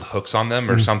sticks with hooks on them,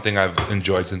 are something I've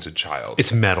enjoyed since a child.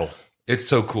 It's metal. It's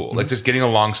so cool. Like just getting a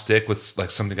long stick with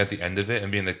like something at the end of it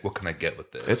and being like, what can I get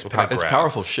with this? It's What can I it's grab?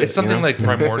 powerful shit. It's something you know? like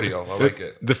primordial. I like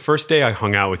it. The first day I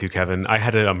hung out with you, Kevin, I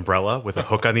had an umbrella with a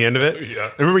hook on the end of it. Yeah.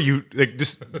 I remember you like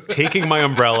just taking my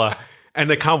umbrella and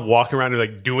like kind of walking around and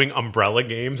like doing umbrella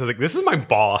games. I was like, this is my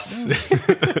boss.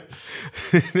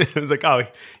 I was like, oh,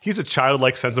 he's a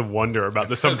childlike sense of wonder about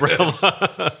this umbrella.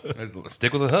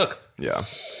 Stick with a hook. Yeah.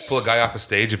 Pull a guy off a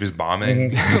stage if he's bombing.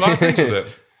 Do a lot of things with it.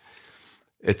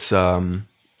 It's,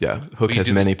 yeah, hook has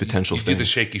many potential you things. do the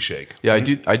shaky shake. Yeah, I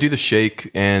do the shake,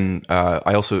 and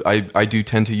I also I do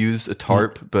tend to use a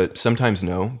tarp, but sometimes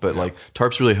no. But like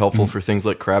tarp's really helpful for things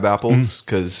like crab apples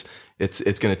because it's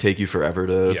going to take you forever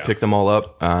to pick them all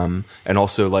up. And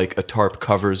also like a tarp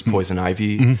covers poison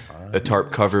ivy. A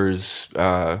tarp covers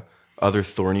other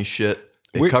thorny shit.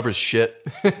 It covers shit.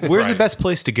 Where's the best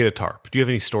place to get a tarp? Do you have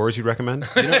any stores you'd recommend?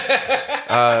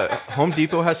 Home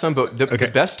Depot has some, but the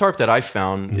best tarp that I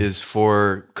found is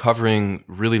for covering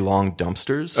really long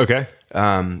dumpsters. Okay.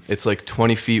 It's like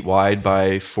 20 feet wide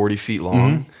by 40 feet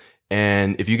long.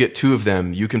 And if you get two of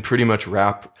them, you can pretty much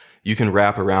wrap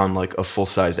around like a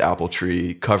full-size apple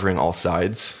tree covering all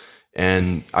sides.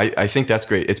 And I think that's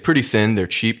great. It's pretty thin. They're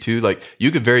cheap too. Like you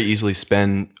could very easily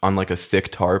spend on like a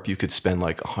thick tarp. You could spend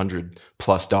like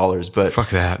 $100+. But fuck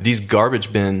that. These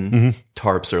garbage bin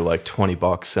tarps are like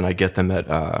 $20, and I get them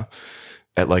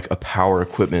at like a power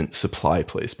equipment supply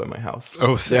place by my house.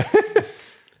 Oh, sick.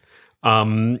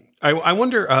 I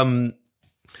wonder.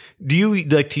 Do you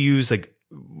like to use like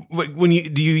when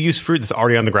do you use fruit that's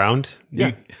already on the ground?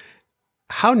 Yeah.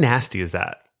 How nasty is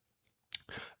that?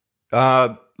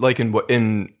 Like in what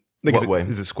way?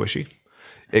 Is it squishy?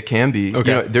 It can be. Okay.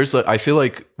 You know, there's I feel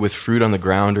like with fruit on the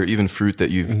ground or even fruit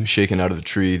that you've shaken out of the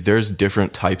tree, there's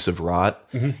different types of rot.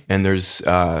 And there's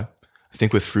I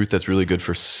think with fruit that's really good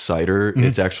for cider,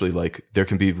 it's actually like there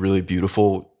can be really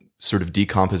beautiful sort of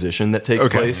decomposition that takes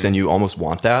place, and you almost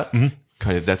want that.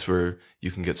 Kind of that's where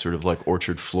you can get sort of like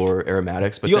orchard floor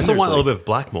aromatics. But You then also there's want a like, little bit of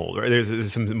black mold, right?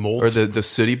 There's some mold. or the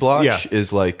sooty blotch Yeah.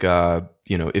 is like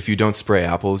you know, if you don't spray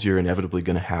apples, you're inevitably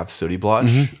going to have sooty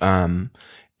blotch.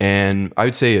 And I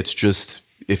would say it's just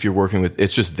if you're working with,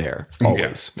 it's just there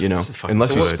always. You know, fucking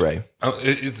unless you good. spray.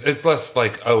 It's less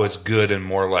like, oh, it's good and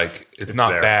more like it's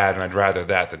not there. bad, and I'd rather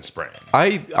that than spraying.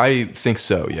 I think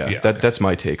so. Yeah, that's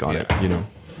my take on it. You know,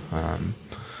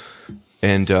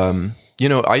 you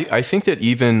know, I think that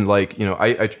even like, you know,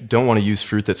 I don't want to use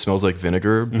fruit that smells like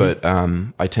vinegar, but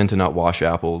I tend to not wash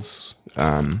apples.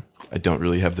 I don't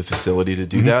really have the facility to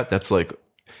do that. That's like,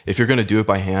 if you're going to do it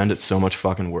by hand, it's so much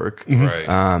fucking work. Right.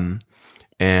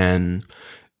 And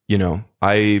you know,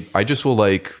 I just will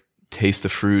like taste the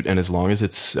fruit, and as long as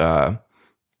it's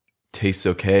tastes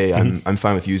okay, I'm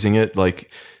fine with using it. Like,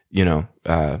 you know,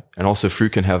 and also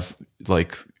fruit can have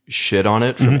like shit on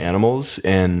it from animals,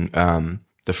 and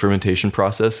the fermentation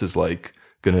process is like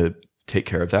gonna take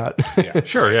care of that. Yeah,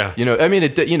 sure, yeah. You know, I mean,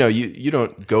 you know, you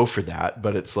don't go for that,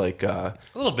 but it's like A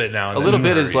little bit now. And a then little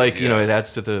bit is like, yeah. you know, it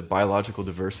adds to the biological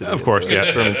diversity. Of course, the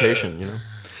yeah. fermentation. You know,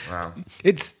 Wow.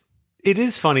 It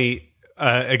is funny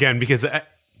again because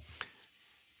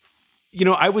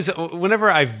whenever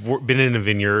I've been in a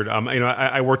vineyard,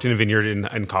 I worked in a vineyard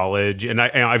in college, and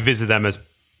I visit them as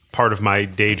part of my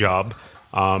day job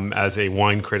as a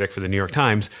wine critic for the New York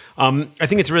Times. I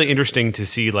think it's really interesting to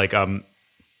see like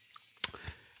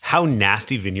how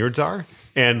nasty vineyards are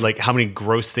and like how many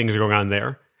gross things are going on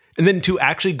there. And then to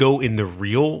actually go in the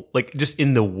real, like just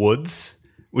in the woods,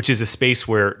 which is a space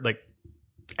where like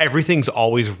everything's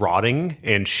always rotting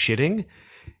and shitting.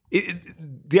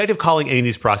 The idea of calling any of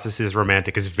these processes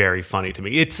romantic is very funny to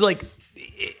me. It's like,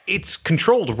 it's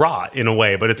controlled rot in a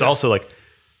way, but it's also like,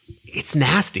 it's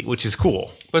nasty, which is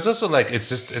cool. But it's also like, it's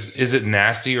just, is it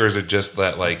nasty or is it just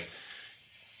that like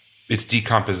it's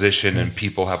decomposition and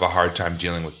people have a hard time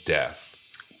dealing with death?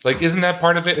 Like, isn't that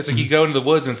part of it? It's like you go into the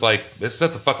woods and it's like, it's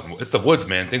the woods,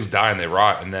 man. Things die and they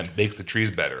rot, and that makes the trees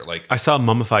better. Like, I saw a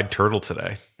mummified turtle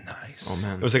today. Nice. Oh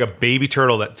man, it was like a baby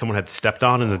turtle that someone had stepped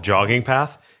on in the jogging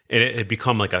path, and it had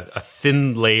become like a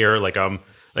thin layer, like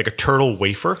a turtle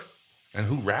wafer. And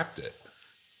who wrapped it?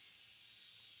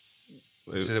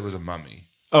 You said it was a mummy.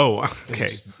 Oh, okay.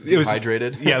 It was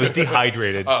dehydrated. Yeah, it was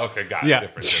dehydrated. Oh, okay, got it. Yeah.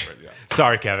 Different. Yeah.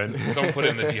 Sorry, Kevin. Someone put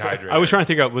it in the dehydrator. I was trying to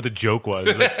figure out what the joke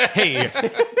was. Like, hey,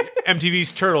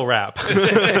 MTV's turtle rap. But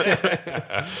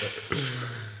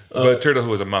a turtle who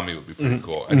was a mummy would be pretty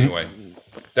cool. Anyway,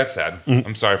 that's sad.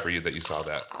 I'm sorry for you that you saw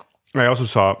that. I also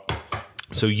saw,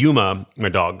 so Yuma, my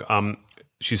dog,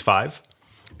 she's 5,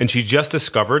 and she just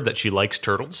discovered that she likes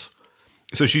turtles.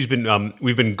 So she's been,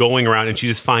 we've been going around, and she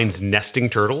just finds nesting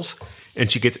turtles,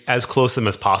 and she gets as close to them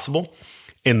as possible,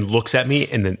 and looks at me,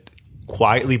 and then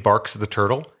quietly barks at the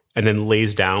turtle, and then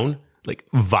lays down, like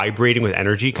vibrating with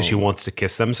energy because she wants to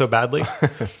kiss them so badly.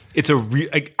 It's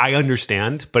I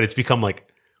understand, but it's become like,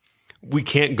 we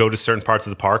can't go to certain parts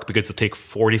of the park because it'll take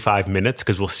 45 minutes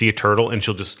because we'll see a turtle and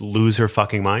she'll just lose her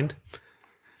fucking mind.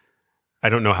 I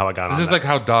don't know how I got on This is that. like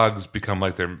how dogs become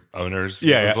like their owners.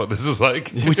 Yeah, This is what this is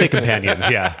like. We say companions,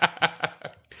 yeah.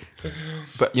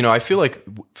 But I feel like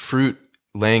fruit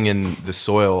laying in the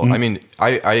soil. I mean,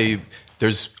 I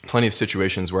there's plenty of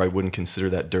situations where I wouldn't consider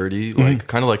that dirty. Like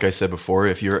kind of like I said before,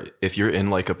 if you're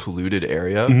in like a polluted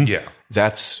area, Yeah.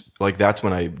 that's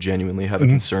when I genuinely have a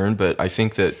concern. But I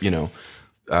think that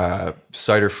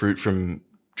cider fruit from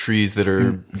trees that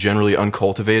are generally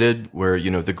uncultivated, where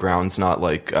the ground's not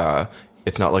like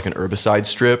it's not like an herbicide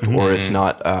strip, or it's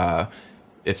not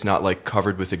like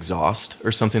covered with exhaust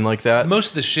or something like that. Most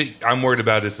of the shit I'm worried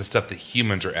about is the stuff that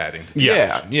humans are adding to the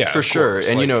Yeah, ocean. Yeah, for of sure. course.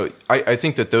 And I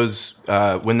think that those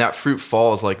when that fruit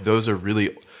falls, like those are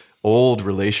really old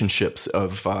relationships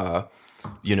of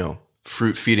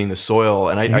fruit feeding the soil,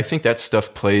 and I think that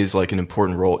stuff plays like an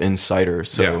important role in cider.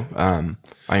 So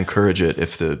I encourage it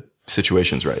if the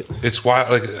situation's right. It's why,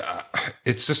 like,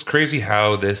 it's just crazy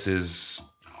how this is.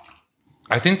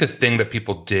 I think the thing that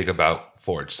people dig about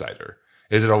forage cider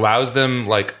is it allows them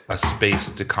like a space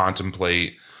to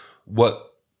contemplate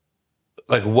what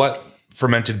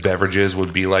fermented beverages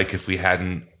would be like if we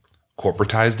hadn't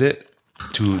corporatized it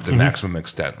to the maximum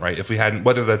extent, right? If we hadn't,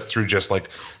 whether that's through just like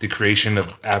the creation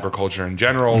of agriculture in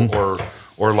general,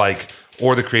 or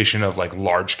the creation of like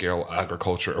large scale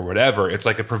agriculture or whatever, it's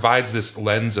like it provides this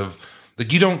lens of like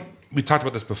we talked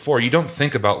about this before, you don't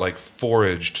think about like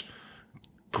foraged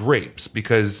grapes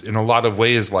because in a lot of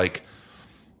ways like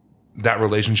that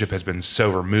relationship has been so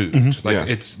removed.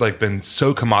 It's like been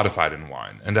so commodified in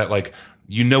wine, and that like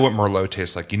what Merlot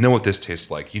tastes like, what this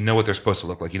tastes like, what they're supposed to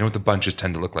look like, what the bunches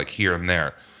tend to look like here and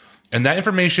there. And that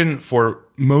information for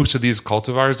most of these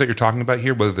cultivars that you're talking about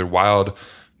here, whether they're wild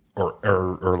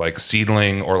or like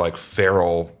seedling or like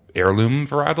feral heirloom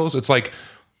varietals, it's like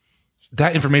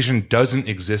that information doesn't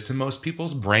exist in most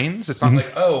people's brains. It's not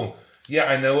like, oh yeah,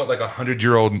 I know what like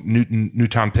 100-year-old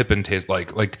Newtown Pippin tastes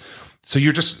like. So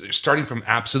you're just starting from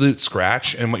absolute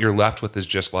scratch, and what you're left with is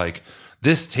just like,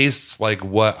 this tastes like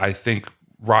what I think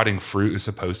rotting fruit is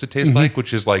supposed to taste like,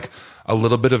 which is like a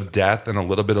little bit of death and a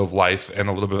little bit of life and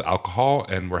a little bit of alcohol,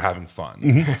 and we're having fun.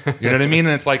 You know what I mean?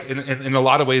 And it's like, in a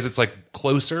lot of ways, it's like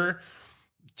closer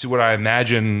to what I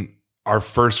imagine our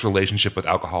first relationship with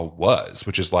alcohol was,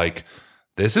 which is like,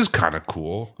 this is kind of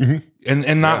cool.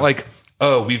 And not like,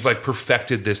 oh, we've like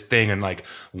perfected this thing, and like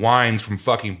wines from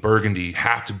fucking Burgundy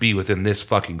have to be within this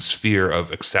fucking sphere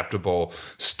of acceptable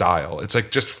style. It's like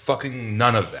just fucking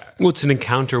none of that. Well, it's an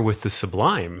encounter with the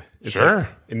sublime. It's Sure. like,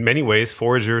 in many ways,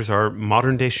 foragers are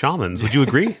modern day shamans. Would you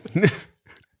agree?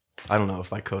 I don't know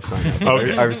if I co-sign that.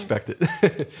 Okay. I respect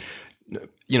it.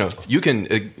 You can,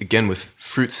 again, with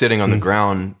fruit sitting on the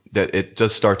ground, that it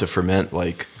does start to ferment.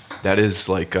 Like that is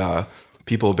like,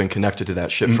 people have been connected to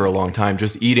that shit for a long time.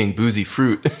 Just eating boozy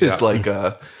fruit is like,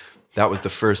 that was the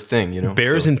first thing,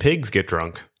 Bears and pigs get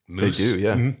drunk. Moose. They do,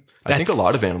 yeah. I think a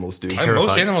lot of animals do.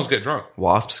 Most animals get drunk.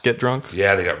 Wasps get drunk.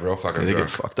 Yeah, they got real fucking They drunk.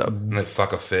 get fucked up. And they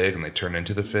fuck a fig and they turn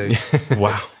into the fig.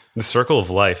 Wow. The circle of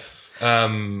life.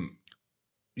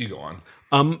 You go on.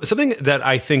 Something that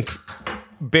I think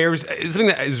something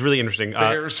that is really interesting.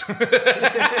 Bears.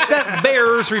 That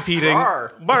bears repeating.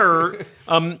 Bar.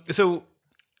 So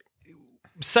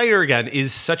cider again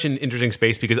is such an interesting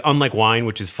space because unlike wine,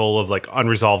 which is full of like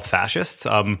unresolved fascists,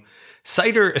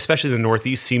 cider, especially in the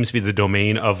Northeast, seems to be the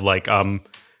domain of like only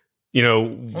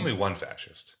one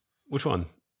fascist. Which one?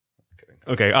 Kidding.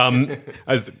 Okay.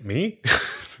 Me?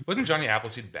 Wasn't Johnny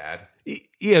Appleseed bad?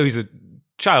 Yeah, he's a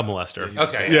child molester.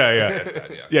 Okay.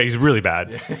 Yeah. Yeah, he's really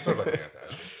bad. Sort of like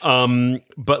that.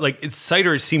 But like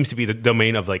cider seems to be the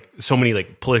domain of like so many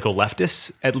like political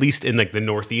leftists, at least in like the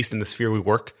Northeast in the sphere we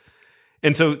work.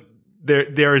 And so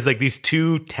there is like these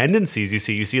two tendencies you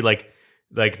see. You see like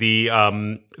the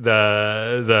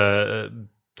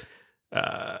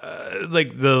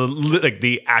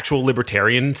actual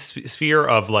libertarian sphere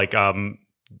of like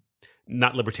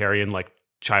not libertarian like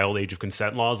child age of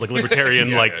consent laws, like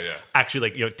libertarian actually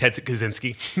like Ted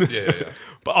Kaczynski,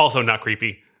 but also not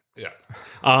creepy. Yeah.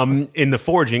 In the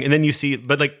foraging, and then you see,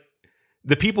 but like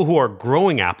the people who are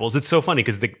growing apples, it's so funny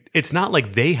because it's not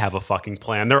like they have a fucking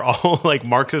plan. They're all like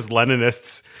Marxist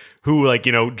Leninists who like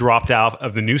dropped out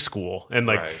of the new school, and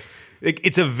like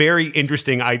it's a very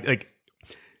interesting.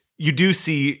 You do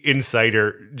see in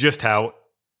cider just how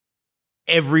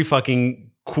every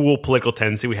fucking cool political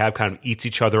tendency we have kind of eats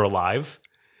each other alive.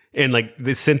 And like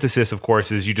the synthesis, of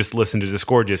course, is you just listen to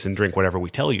Discordius and drink whatever we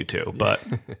tell you to. But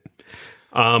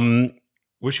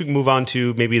wish we could move on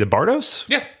to maybe the Bardos.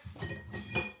 Yeah.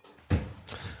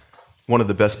 One of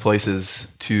the best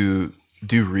places to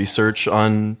do research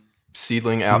on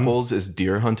seedling apples is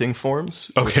deer hunting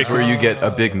forms, which is where you get a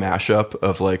big mashup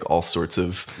of like all sorts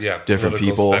of different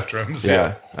people. Spectrums.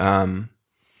 Yeah.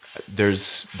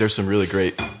 There's some really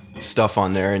great stuff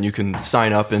on there, and you can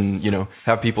sign up and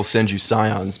have people send you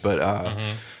scions. But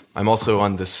I'm also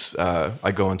on this.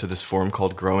 I go onto this forum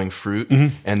called Growing Fruit,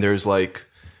 and there's like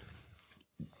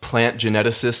plant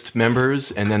geneticist members,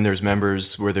 and then there's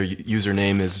members where their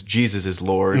username is Jesus is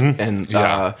Lord, and and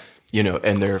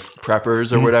they're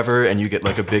preppers or whatever, and you get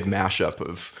like a big mashup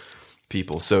of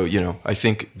people. So I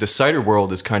think the cider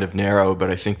world is kind of narrow, but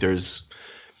I think there's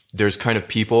kind of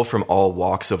people from all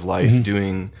walks of life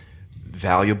doing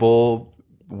valuable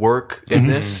work in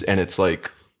this, and it's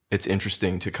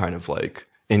interesting to kind of like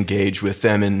engage with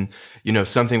them and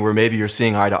something where maybe you're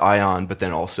seeing eye to eye on, but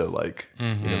then also like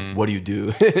what do you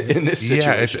do in this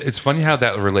situation? It's funny how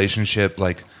that relationship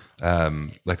like a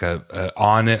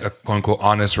quote unquote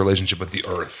honest relationship with the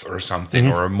earth or something,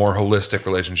 or a more holistic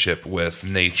relationship with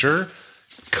nature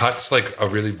cuts like a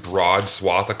really broad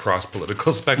swath across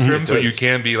political spectrum. So you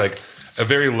can be like a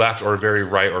very left or a very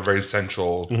right or a very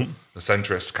central, a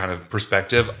centrist kind of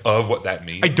perspective of what that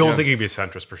means. I don't think it can be a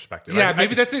centrist perspective. Yeah,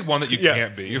 maybe that's the one that you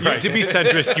can't be. Right. To be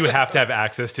centrist, you have to have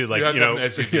access to like you have to have an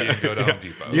SUV and go to Home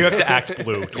Depot. You have to act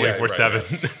blue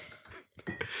 24/7.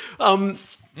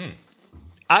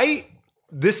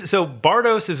 So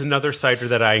Bardos is another cider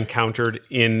that I encountered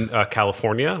in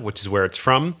California, which is where it's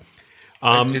from.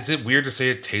 Is it weird to say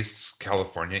it tastes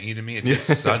California-y to me? It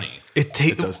tastes sunny. It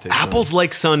does taste apples sunny.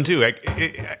 Like sun too.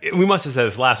 We must have said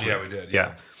this last week. Yeah, we did.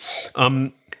 Yeah.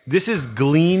 This is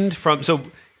gleaned from. So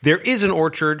there is an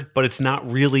orchard, but it's not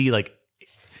really like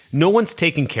no one's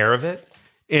taking care of it.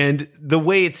 And the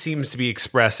way it seems to be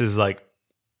expressed is like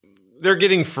they're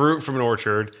getting fruit from an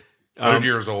orchard. 100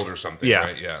 years old or something,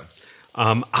 right? Yeah.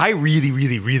 I really,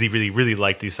 really, really, really, really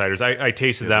like these ciders. I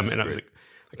tasted them and I was like,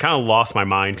 I kind of lost my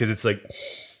mind because it's like,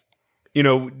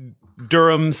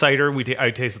 Durham cider I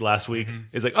tasted last week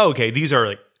is like, oh, okay, these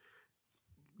are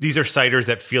ciders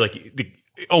that feel like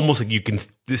almost like you can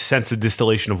sense a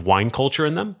distillation of wine culture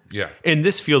in them. Yeah. And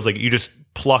this feels like you just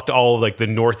plucked all of like the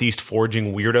Northeast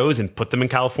foraging weirdos and put them in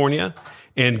California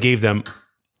and gave them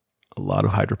a lot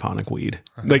of hydroponic weed.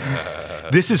 Like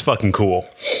this is fucking cool.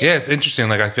 Yeah, it's interesting.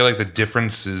 Like I feel like the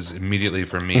differences immediately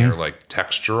for me are like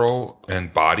textural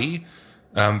and body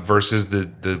versus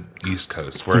the East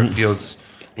Coast, where it feels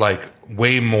like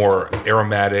way more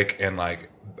aromatic and like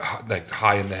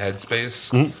high in the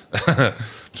headspace.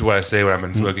 Which is what I say when I've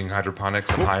been smoking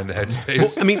hydroponics. I'm high in the headspace.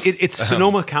 Well, I mean, it's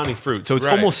Sonoma County fruit, so it's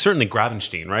almost certainly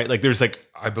Gravenstein, right? Like there's like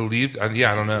I believe, I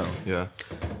don't know. Yeah.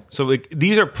 So like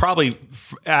these are probably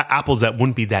apples that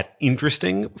wouldn't be that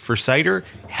interesting for cider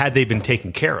had they been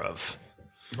taken care of.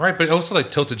 Right, but also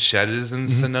like Tilted Shed is in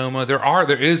Sonoma. There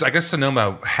is, I guess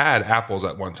Sonoma had apples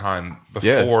at one time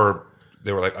before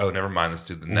they were like, oh, never mind, let's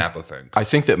do the Napa thing. I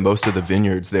think that most of the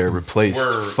vineyards there replaced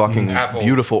fucking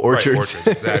beautiful orchards. Right,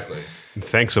 exactly.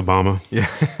 Thanks, Obama. Yeah.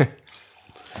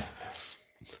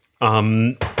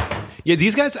 Yeah,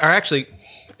 these guys are actually,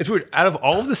 it's weird. Out of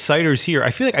all of the ciders here, I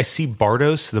feel like I see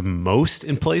Bardos the most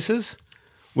in places,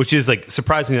 which is like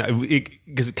surprising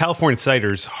because California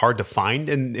cider is hard to find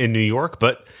in New York,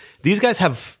 but these guys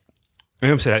have,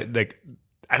 I'm saying, like,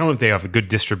 I don't know if they have a good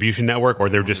distribution network or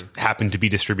they're just happen to be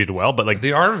distributed well, but like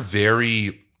they are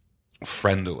very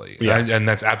friendly, and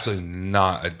that's absolutely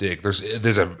not a dig.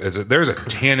 There's a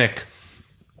tannic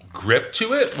grip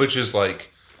to it, which is like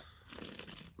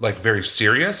very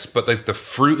serious, but like the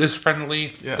fruit is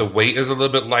friendly. Yeah. The weight is a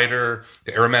little bit lighter.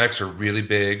 The aromatics are really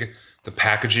big. The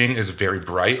packaging is very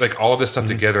bright. Like all of this stuff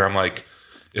together, I'm like,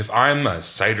 if I'm a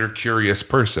cider curious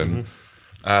person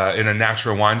in a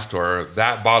natural wine store,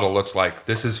 that bottle looks like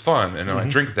this is fun. And when I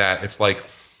drink that, it's like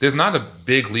there's not a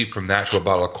big leap from that to a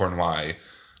bottle of Cornouaille.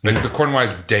 Like the Cornouaille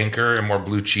is danker and more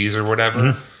blue cheese or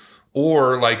whatever,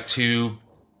 or like to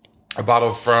a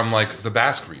bottle from like the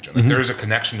Basque region. Like there is a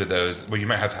connection to those where you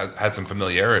might have had some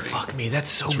familiarity. Fuck me, that's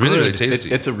so it's good. Really, really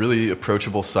tasty. It's a really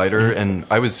approachable cider, and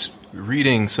I was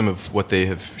reading some of what they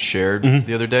have shared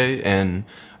the other day, and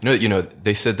I know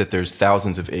they said that there's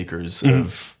thousands of acres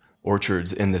of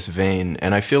orchards in this vein,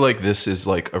 and I feel like this is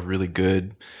like a really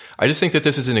good. I just think that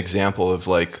this is an example of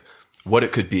like what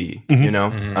it could be,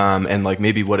 and like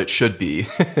maybe what it should be.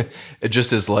 It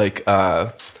just is like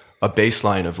a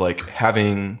baseline of like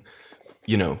having,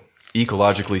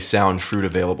 ecologically sound fruit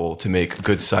available to make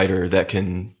good cider that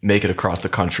can make it across the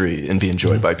country and be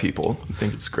enjoyed by people. I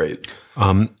think it's great.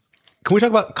 Can we talk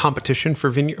about competition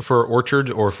for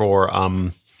orchards or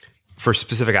for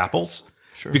specific apples?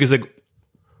 Sure. Because like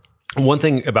one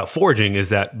thing about foraging is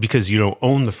that because you don't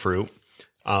own the fruit,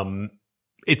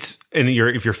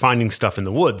 if you're finding stuff in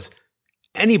the woods,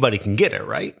 anybody can get it,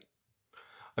 right?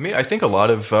 I mean, I think a lot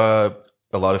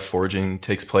of foraging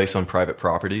takes place on private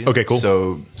property. Okay, cool.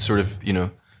 So sort of,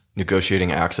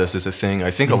 negotiating access is a thing.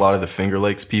 I think a lot of the Finger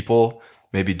Lakes people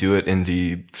maybe do it in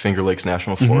the Finger Lakes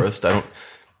National Forest. I don't,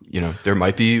 there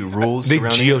might be rules. They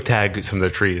surrounding geotag some of their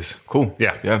trees. Cool.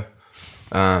 Yeah. Yeah.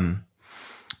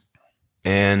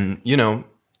 And,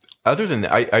 other than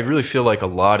that, I really feel like a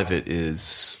lot of it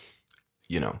is,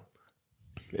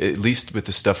 at least with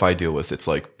the stuff I deal with, it's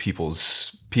like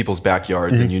people's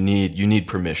backyards, and you need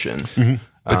permission.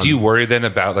 But do you worry then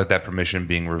about like that permission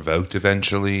being revoked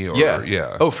eventually? Or,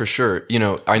 yeah. Oh, for sure.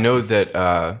 I know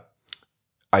that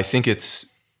I think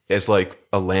it's as like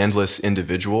a landless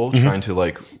individual trying to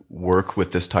like work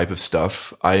with this type of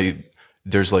stuff.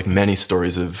 There's like many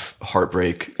stories of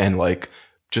heartbreak and like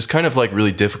just kind of like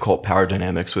really difficult power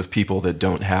dynamics with people that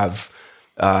don't have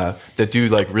that do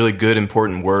like really good,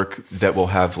 important work that will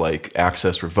have like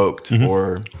access revoked.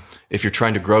 Or if you're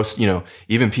trying to grow,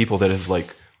 even people that have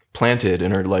like planted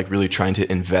and are like really trying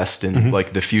to invest in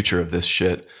like the future of this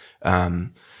shit,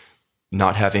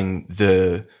 not having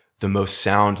the most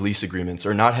sound lease agreements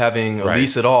or not having a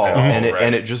lease at all,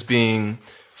 and it just being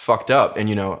fucked up.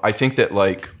 And, I think that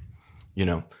like,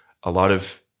 a lot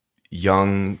of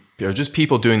young, just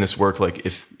people doing this work, like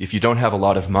if you don't have a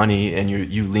lot of money and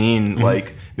you lean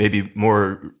like maybe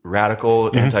more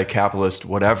radical, anti-capitalist,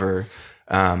 whatever,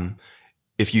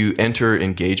 if you enter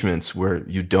engagements where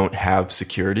you don't have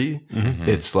security,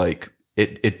 it's like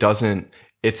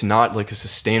it's not like a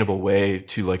sustainable way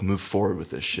to like move forward with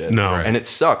this shit. No. And it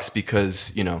sucks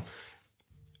because,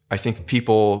 I think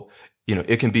people,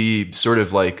 it can be sort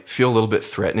of like feel a little bit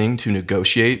threatening to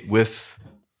negotiate with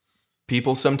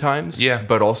people sometimes. Yeah.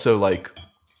 But also like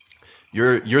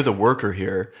you're the worker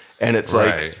here, and it's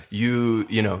like you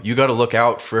got to look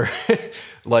out for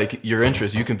like your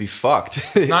interests. You can be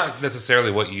fucked. It's not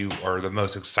necessarily what you are the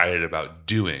most excited about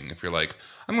doing. If you're like,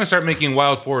 I'm going to start making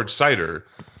wild forage cider,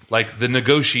 like the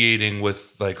negotiating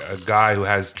with like a guy who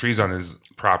has trees on his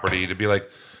property to be like,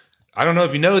 I don't know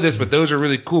if you know this, but those are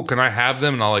really cool. Can I have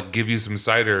them? And I'll like give you some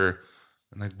cider.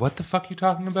 I'm like, what the fuck are you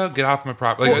talking about? Get off my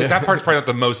property. Like, that part's probably not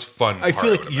the most fun part. I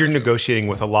feel like you're negotiating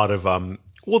with a lot of,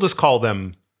 we'll just call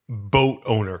them boat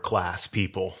owner class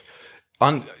people.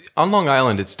 On Long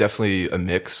Island, it's definitely a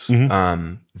mix.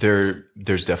 There's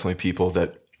definitely people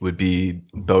that would be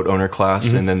boat owner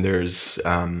class, and then there's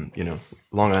Long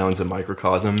Island's a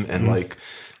microcosm, and like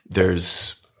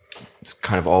it's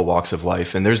kind of all walks of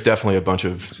life, and there's definitely a bunch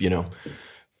of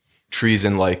trees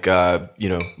in like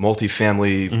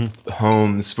multifamily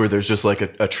homes where there's just like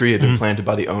a tree had been planted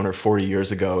by the owner 40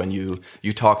 years ago, and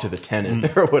you talk to the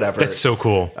tenant or whatever. That's so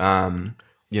cool.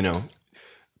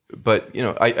 But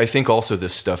I think also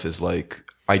this stuff is like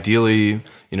ideally,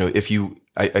 if you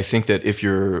I think that if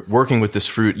you're working with this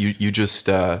fruit, you just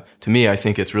to me, I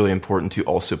think it's really important to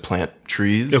also plant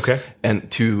trees. Okay. And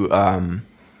to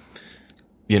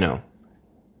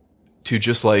to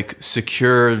just like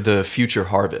secure the future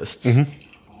harvests.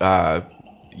 I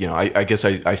guess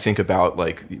I think about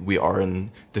like we are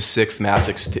in the sixth mass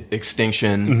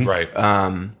extinction, Right.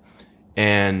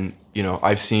 And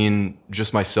I've seen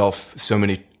just myself so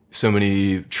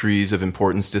many trees of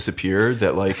importance disappear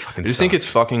that like I just think it's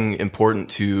fucking important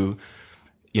to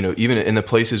even in the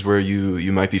places where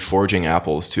you might be foraging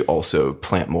apples to also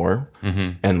plant more,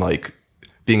 and like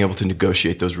being able to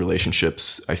negotiate those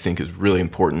relationships I think is really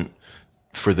important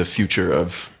for the future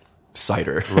of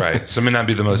cider. Right. So it may not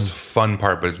be the most fun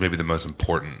part, but it's maybe the most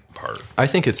important part. I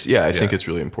think it's I think it's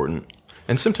really important.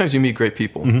 And sometimes you meet great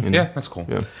people. Yeah, that's cool.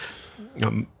 Yeah.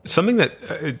 Something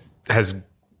that has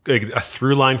a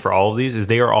through line for all of these is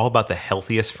they are all about the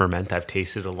healthiest ferment I've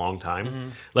tasted in a long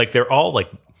time. Like they're all like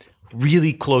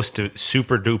really close to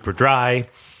super duper dry.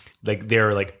 Like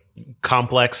they're like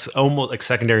complex, almost like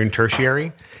secondary and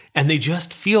tertiary. And they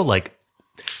just feel like,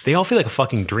 they all feel like a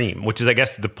fucking dream, which is, I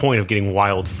guess, the point of getting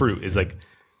wild fruit is like,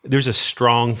 there's a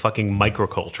strong fucking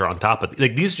microculture on top of it.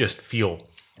 Like these just feel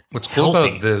What's cool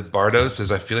healthy. about the Bardos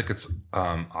is I feel like it's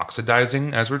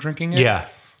oxidizing as we're drinking it. Yeah.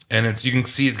 And you can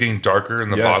see it's getting darker in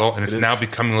the bottle, and it's now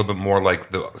becoming a little bit more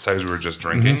like the ciders we were just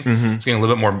drinking. It's getting a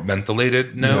little bit more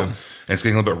mentholated note, and it's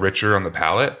getting a little bit richer on the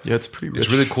palate. Yeah, it's pretty rich.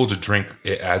 It's really cool to drink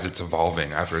it as it's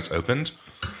evolving after it's opened.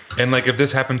 And like if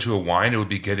this happened to a wine, it would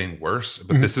be getting worse,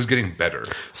 but this is getting better.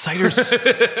 Cider's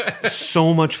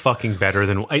so much fucking better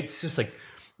than it's just like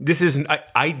this isn't.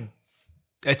 I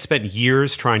spent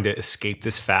years trying to escape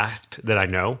this fact that I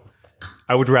know.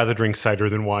 I would rather drink cider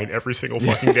than wine every single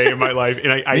fucking day of my life,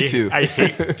 and Me too. I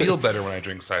hate. I feel better when I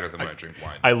drink cider than when I drink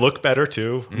wine. I look better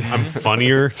too. I'm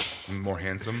funnier, I'm more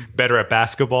handsome. better at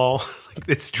basketball.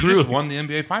 It's You true. just won the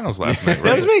NBA Finals last night, right?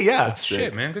 That was me. Yeah,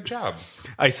 Shit, man, good job.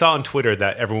 I saw on Twitter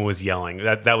that everyone was yelling.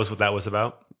 That was what that was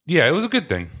about. Yeah, it was a good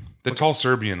thing. The tall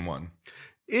Serbian one.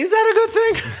 Is that a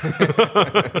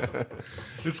good thing?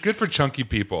 It's good for chunky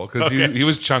people because he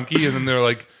was chunky, and then they're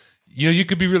like, you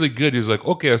could be really good. He was like,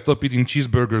 okay, I stop eating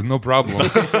cheeseburgers, no problem.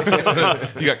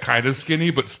 You got kind of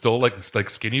skinny, but still like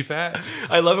skinny fat.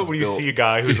 I love it when you see a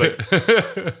guy who's like,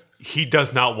 he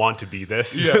does not want to be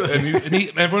this. Yeah,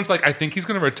 and everyone's like, I think he's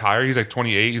going to retire. He's like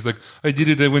 28. He's like, I did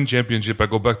it. I win championship. I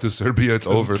go back to Serbia. It's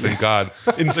over. Thank God.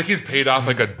 It's like he's paid off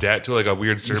like a debt to like a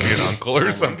weird Serbian uncle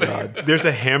or something. There's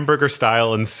a hamburger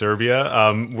style in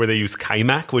Serbia where they use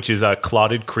kajmak, which is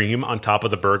clotted cream on top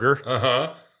of the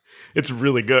burger. It's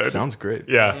really good. Sounds great.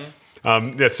 Yeah.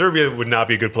 Serbia would not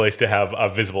be a good place to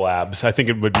have visible abs. I think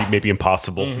it would be maybe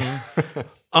impossible.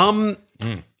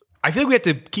 I feel like we have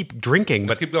to keep drinking.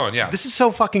 Let's keep going, yeah. This is so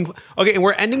fucking... Okay, and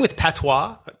we're ending with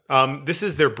Patois. This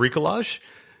is their bricolage,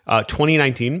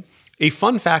 2019. A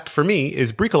fun fact for me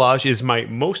is bricolage is my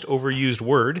most overused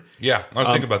word. Yeah, I was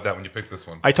thinking about that when you picked this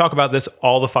one. I talk about this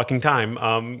all the fucking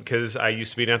time because I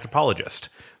used to be an anthropologist.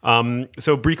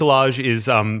 So bricolage is...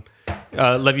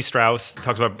 Levi Strauss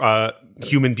talks about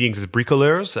human beings as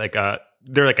bricoleurs. Like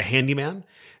they're like a handyman.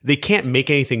 They can't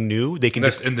make anything new. They can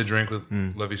That's just in the drink with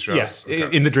Levi Strauss. yeah,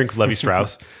 Okay. in the drink with Levi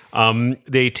Strauss.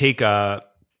 They take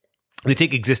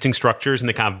existing structures and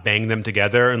they kind of bang them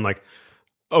together and like,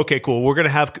 okay, cool. We're gonna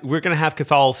have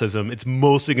Catholicism. It's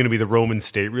mostly gonna be the Roman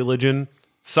state religion.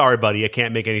 Sorry, buddy, I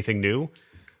can't make anything new.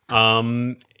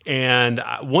 And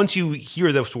once you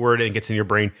hear this word and it gets in your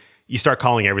brain, you start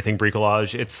calling everything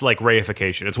bricolage. It's like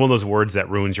reification. It's one of those words that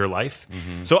ruins your life.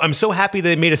 So I'm so happy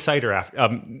they made a cider after.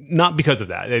 Not because of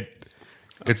that.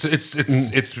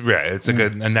 It's like a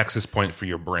nexus point for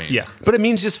your brain. Yeah, but it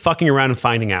means just fucking around and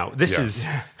finding out. This is.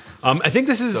 I think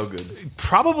this is So good.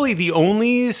 probably the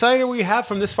only cider we have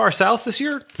from this far south this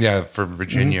year. Yeah, for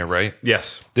Virginia, right?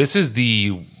 Yes. This is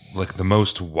the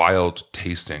most wild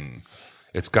tasting.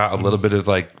 It's got a little bit of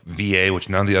like VA, which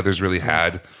none of the others really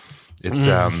had. It's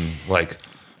like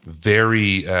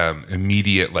very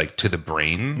immediate, like to the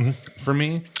brain for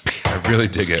me. I really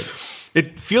dig it.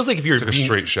 It feels like if you're It's like a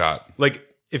straight shot. like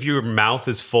if your mouth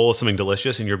is full of something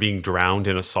delicious and you're being drowned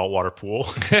in a saltwater pool.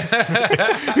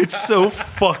 It's so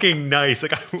fucking nice.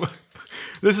 Like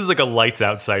this is like a lights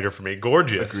out cider for me.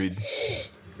 Gorgeous. Agreed.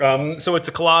 So it's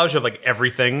a collage of like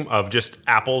everything, of just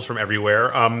apples from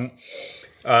everywhere.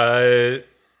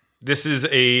 This is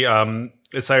a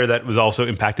cider that was also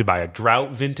impacted by a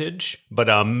drought vintage, but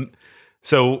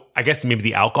so I guess maybe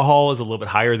the alcohol is a little bit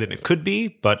higher than it could be,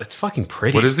 but it's fucking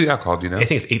pretty. What is the alcohol? Do you know? I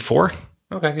think it's 8.4.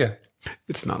 Okay, yeah.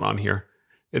 It's not on here.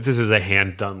 This is a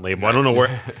hand done label. I don't know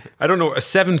where. I don't know. A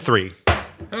 7.3.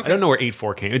 I don't know where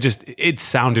 8.4 came. It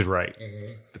sounded right.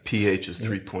 The pH is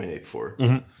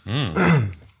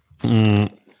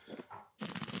 3.84.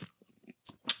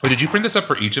 Wait, did you print this up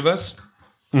for each of us?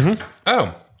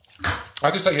 Oh. I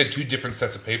just thought you had two different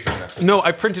sets of paper next to No,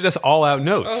 I printed us all out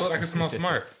notes. Oh, I can smell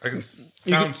smart. I can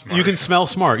sound smart. You can smell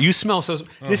smart. You smell so.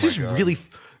 This is God. really.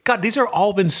 God, these are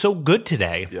all been so good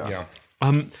today. Yeah.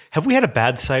 Have we had a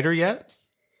bad cider yet?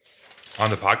 On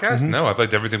the podcast? No, I've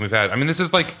liked everything we've had. I mean, this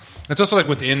is like, it's also like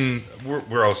within,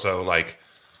 we're also like,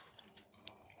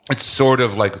 it's sort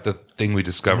of like the thing we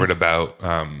discovered about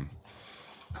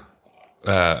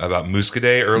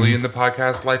Muscadet early in the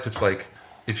podcast life. It's like,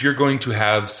 if you're going to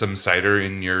have some cider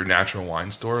in your natural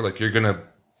wine store, like you're going to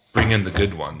bring in the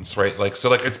good ones, right? Like, so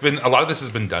like it's been, a lot of this has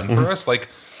been done for us. Like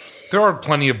there are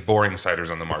plenty of boring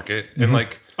ciders on the market. And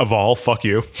like, Of all, fuck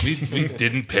you. we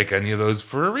didn't pick any of those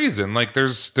for a reason. Like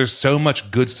there's so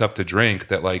much good stuff to drink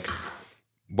that like,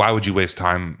 why would you waste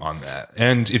time on that?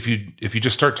 And if you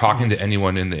just start talking to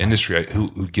anyone in the industry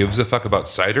who gives a fuck about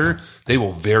cider, they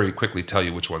will very quickly tell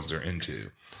you which ones they're into.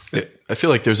 I feel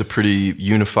like there's a pretty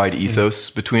unified ethos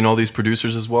between all these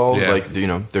producers as well. Yeah. Like, you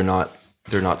know, they're not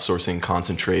sourcing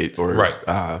concentrate or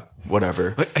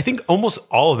whatever. I think almost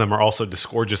all of them are also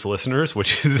Disgorgeous listeners,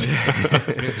 which is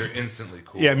It means they're instantly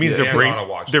cool. it means And their brain on a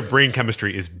watch their list. brain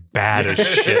chemistry is bad as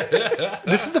shit.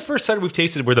 This is the first cider we've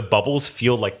tasted where the bubbles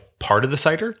feel like part of the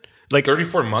cider. Like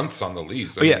 34 months on the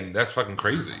lees. I mean, that's fucking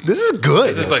crazy. this is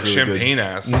good. This is like really champagne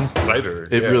ass cider.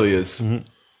 It really is.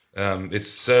 It's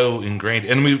so ingrained.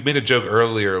 And we made a joke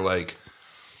earlier, like,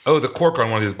 oh, the cork on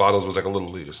one of these bottles was like a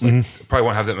little loose. Like, probably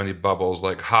won't have that many bubbles.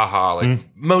 Like, haha. Like,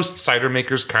 most cider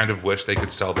makers kind of wish they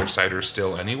could sell their cider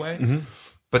still anyway.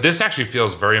 But this actually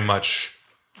feels very much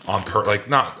on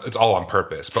it's all on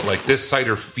purpose, but like this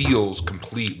cider feels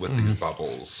complete with these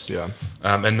bubbles. Yeah.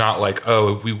 And not like,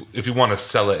 oh, if you want to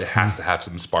sell it, it has to have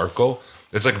some sparkle.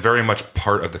 It's like very much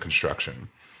part of the construction.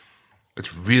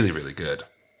 It's really, really good.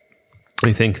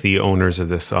 I think the owners of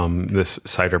this this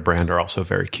cider brand are also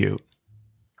very cute.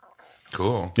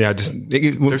 Cool. Yeah, just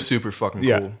They're super fucking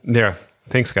cool. Yeah.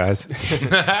 Thanks, guys.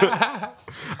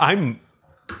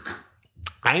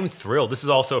 I'm thrilled. This is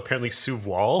also apparently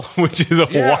Souval, which is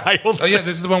wild. Oh yeah,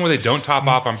 this is the one where they don't top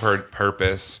off on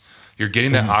purpose. You're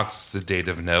getting that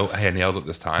oxidative note. Hey, I nailed it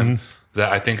this time.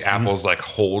 That I think apples like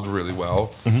hold really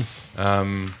well.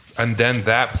 And then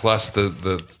that plus the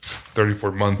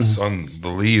 34 months on the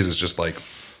lees is just like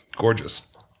gorgeous.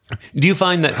 Do you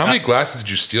find that How many glasses did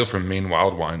you steal from Maine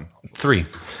Wild Wine? 3?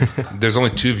 There's only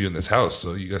 2 of you in this house,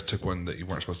 so you guys took one that you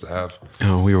weren't supposed to have.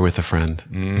 Oh, we were with a friend.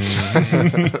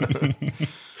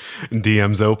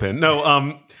 DM's open.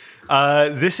 No,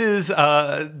 this is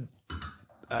where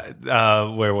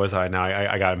was I now?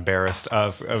 I got embarrassed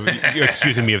of you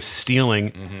accusing me of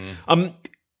stealing.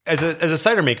 As a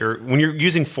cider maker, when you're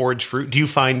using foraged fruit, do you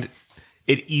find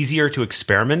it easier to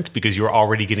experiment because you're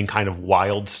already getting kind of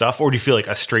wild stuff, or do you feel like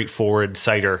a straightforward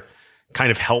cider kind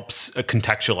of helps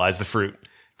contextualize the fruit?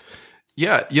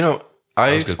 Yeah, you know,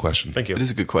 That's a good question. Thank you. It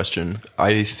is a good question.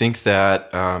 I think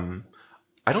that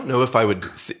I don't know if I would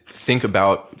think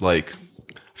about like.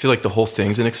 I feel like the whole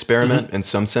thing's an experiment in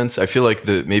some sense. I feel like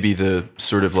maybe the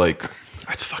sort of like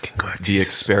That's fucking good. the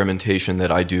experimentation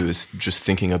that I do is just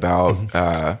thinking about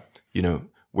you know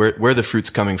where the fruit's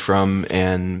coming from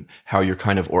and how you're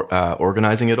kind of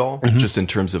organizing it all, just in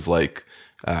terms of like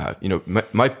you know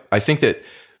I think that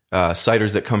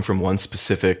ciders that come from one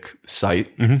specific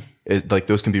site, like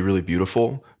those can be really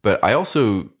beautiful. But I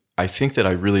think that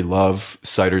I really love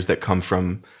ciders that come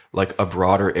from like a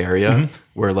broader area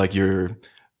where like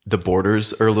the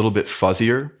borders are a little bit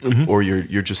fuzzier, or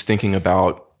you're just thinking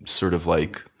about sort of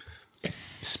like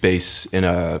space in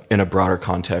a broader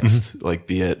context, like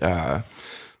be it I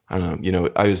don't know, you know,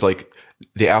 I was like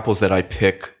the apples that I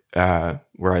pick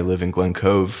where I live in Glen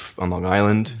Cove on Long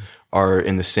Island are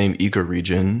in the same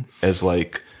ecoregion as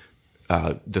like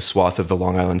the swath of the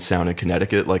Long Island Sound in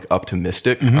Connecticut, like up to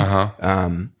Mystic.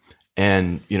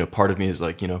 And, you know, part of me is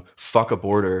like, you know, fuck a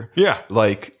border. Yeah.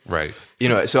 Like, Right. you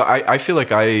know, so I feel like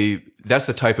that's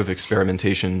the type of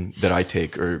experimentation that I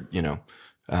take, or, you know,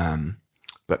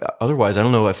 but otherwise I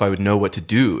don't know if I would know what to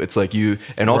do. It's like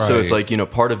and also it's Right. like, you know,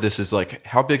 part of this is like,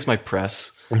 how big's my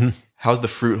press? How's the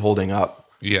fruit holding up?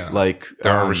 Yeah. Like,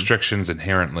 there are restrictions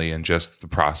inherently in just the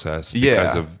process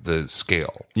because of the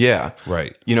scale. Yeah.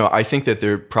 Right. You know, I think that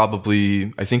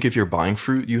I think if you're buying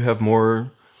fruit, you have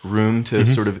more room to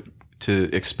sort of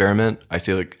to experiment. I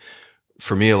feel like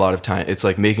for me, a lot of time it's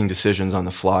like making decisions on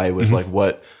the fly with like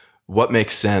what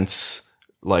makes sense,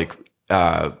 like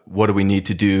what do we need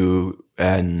to do,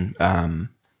 and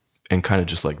kind of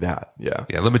just like that. Yeah.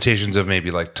 Yeah. Limitations of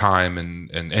maybe like time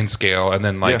and scale. And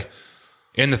then like,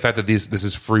 and the fact that this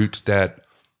is fruit that,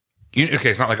 okay,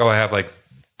 it's not like, I have like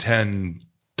 10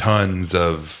 tons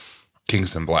of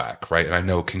Kingston Black, right? And I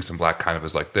know Kingston Black kind of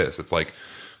is like this. It's like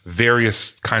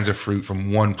various kinds of fruit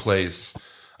from one place.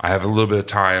 I have a little bit of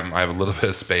time. I have a little bit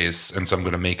of space. And so I'm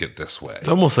going to make it this way. It's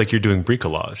almost like you're doing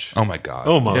bricolage. Oh my God.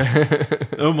 Almost.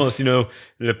 Almost,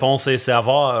 le pensée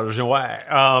savoir.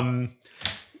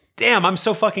 Damn, I'm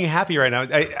so fucking happy right now.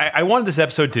 I wanted this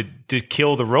episode to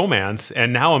kill the romance,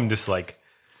 and now I'm just like,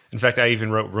 in fact, I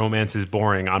even wrote "romance is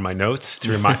boring" on my notes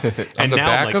to remind. On the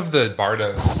back of the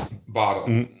Bardos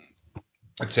bottle,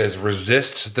 it says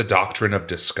 "resist the doctrine of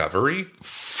discovery."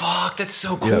 Fuck, that's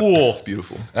so cool. It's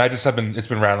beautiful. It's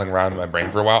been rattling around in my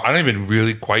brain for a while. I don't even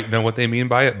really quite know what they mean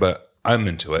by it, but I'm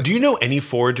into it. Do you know any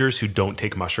foragers who don't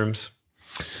take mushrooms?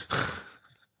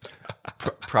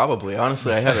 Probably.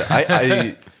 Honestly, I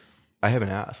haven't. I haven't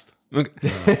asked.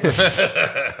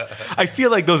 I feel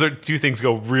like those are two things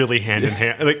go really hand in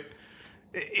hand. Like,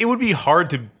 it would be hard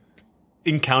to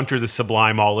encounter the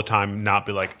sublime all the time and not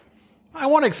be like, I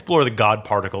want to explore the God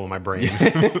particle in my brain.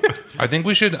 I think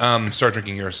we should start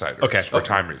drinking your ciders for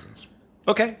time reasons.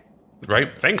 Okay.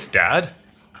 Right? Thanks, Dad.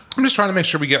 I'm just trying to make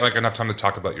sure we get like enough time to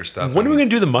talk about your stuff. When are we going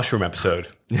to do the mushroom episode?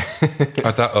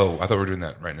 I thought we were doing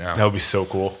that right now. That would be so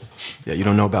cool. Yeah, you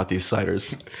don't know about these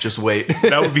ciders. Just wait.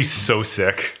 That would be so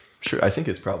sick. Sure, I think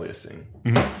it's probably a thing.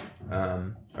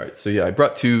 All right, so yeah, I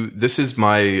brought two. This is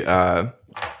my.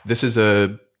 This is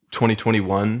a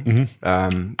 2021,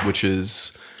 which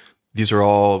is. These are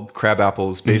all crab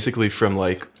apples, basically from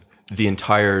like the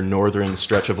entire northern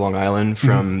stretch of Long Island,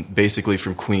 from basically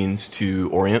from Queens to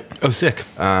Orient. Oh, sick.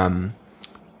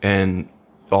 And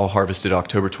all harvested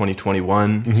October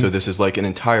 2021. So this is like an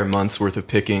entire month's worth of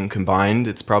picking combined.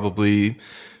 It's probably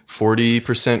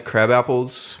 40% crab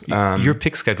apples. Your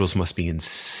pick schedules must be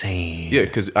insane. Yeah,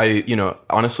 because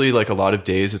honestly, like a lot of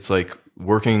days, it's like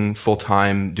working full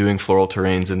time, doing floral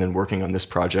terrains, and then working on this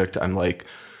project. I'm like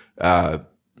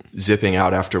zipping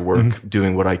out after work,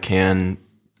 doing what I can,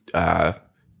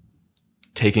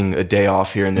 taking a day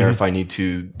off here and there if I need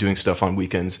to, doing stuff on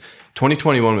weekends.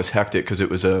 2021 was hectic because it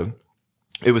was a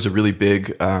really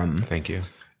big. Thank you.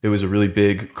 It was a really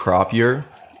big crop year,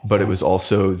 but it was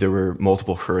also, there were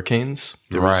multiple hurricanes.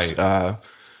 There was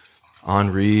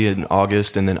Henri in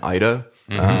August and then Ida.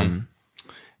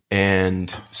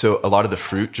 And so a lot of the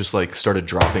fruit just like started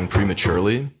dropping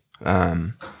prematurely.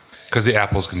 Because the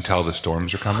apples can tell the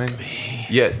storms are coming.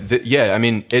 Yeah. I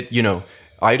mean,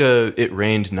 Ida, it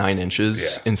rained 9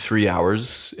 inches in 3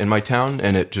 hours in my town.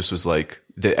 And it just was like,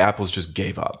 the apples just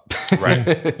gave up.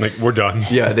 Right. Like, we're done.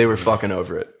 Yeah, they were fucking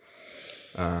over it.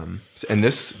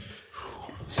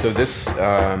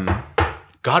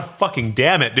 God fucking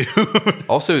damn it, dude.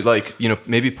 Also, like,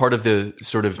 maybe part of the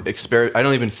sort of I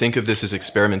don't even think of this as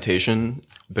experimentation,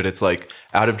 but it's like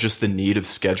out of just the need of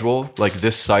schedule. Like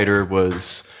this cider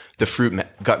the fruit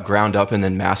got ground up and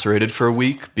then macerated for a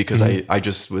week because I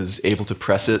just was able to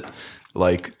press it.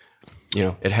 Like,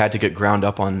 it had to get ground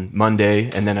up on Monday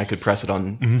and then I could press it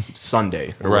on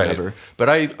Sunday or whatever. But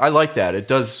I like that. It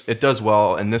does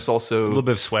well. And this also A little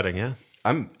bit of sweating, yeah?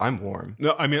 I'm warm.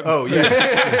 No, I mean... Oh,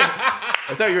 yeah.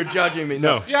 I thought you were judging me.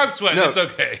 No. Yeah, I'm sweating. No. It's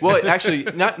okay. Well, actually,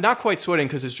 not quite sweating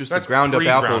because it's just That's the ground up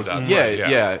apples. Up,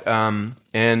 yeah.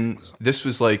 And this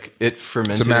was like it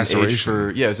fermented and aged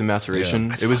for. Yeah, it was a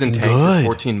maceration. It was in tank for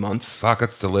 14 months. Fuck,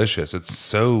 that's delicious. It's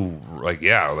so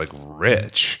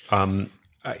rich.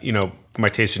 My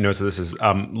tasting notes of this is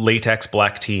latex,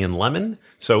 black tea, and lemon.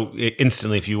 So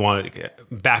instantly, if you want it,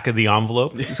 back of the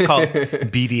envelope, it's called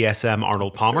BDSM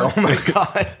Arnold Palmer. Oh my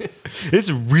god, this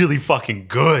is really fucking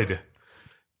good.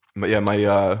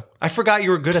 I forgot you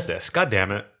were good at this. God damn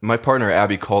it. My partner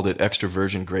Abby called it extra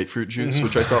virgin grapefruit juice,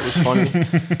 which I thought was funny.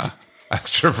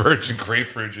 Extra virgin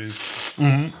grapefruit juice.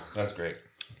 That's great.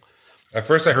 At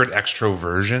first, I heard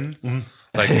extroversion,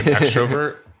 like an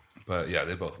extrovert, but yeah,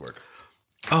 they both work.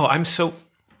 Oh, I'm so...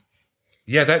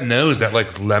 Yeah, that nose, that like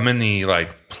lemony,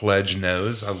 like pledge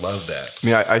nose. I love that. I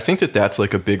mean, I think that's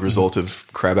like a big result of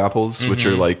crab apples, which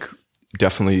are like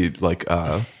definitely like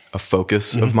a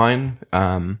focus of mine.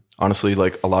 Honestly,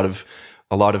 like a lot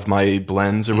of my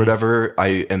blends or whatever,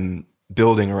 I am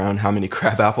building around how many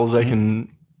crab apples I can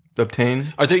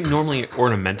obtain. Are they normally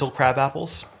ornamental crab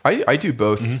apples? I do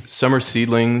both. Some are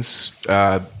seedlings,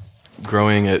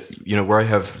 growing at where I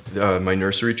have my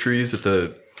nursery trees at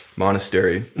the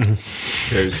monastery.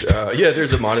 There's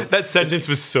a monastery. That sentence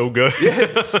was so good.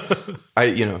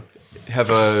 I have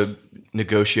a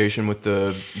negotiation with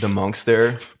the monks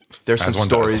there. There's some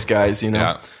stories, guys.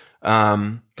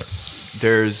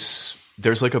 There's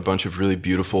there's like a bunch of really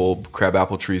beautiful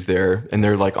crabapple trees there, and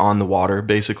they're like on the water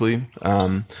basically.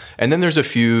 And then there's a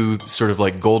few sort of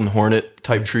like golden hornet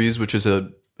type trees, which is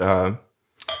a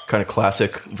kind of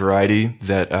classic variety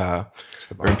that are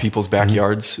in people's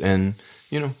backyards, and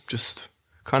just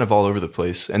kind of all over the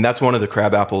place. And that's one of the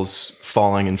crab apples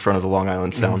falling in front of the Long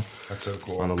Island Sound. That's so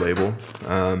cool on the label.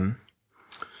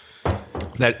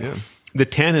 The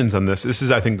tannins on this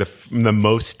is, I think, the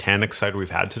most tannic cider we've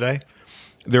had today.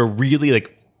 They're really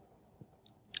like,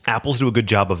 apples do a good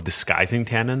job of disguising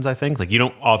tannins, I think. Like, you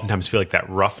don't oftentimes feel like that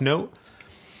rough note.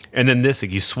 And then this,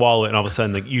 like, you swallow it, and all of a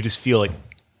sudden, like, you just feel like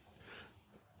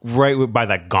right by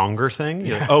that gonger thing.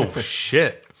 You're like, oh,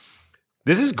 shit.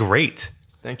 This is great.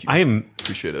 Thank you. I am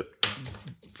appreciate it.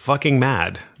 Fucking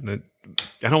mad. I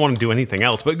don't want to do anything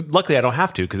else, but luckily I don't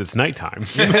have to because it's nighttime.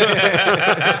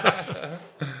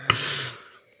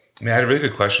 I mean, I had a really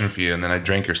good question for you, and then I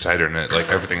drank your cider, and it, like,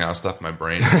 everything else left my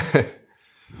brain.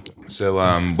 So,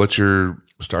 what's your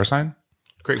star sign?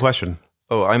 Great question.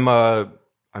 Oh, I'm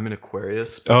an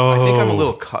Aquarius. I think I'm a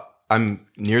little. I'm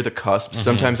near the cusp.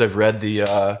 Sometimes I've read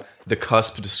the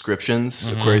cusp descriptions,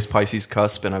 Aquarius, Pisces,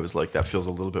 cusp, and I was like, that feels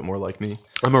a little bit more like me.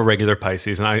 I'm a regular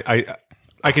Pisces, and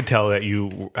I could tell that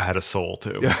you had a soul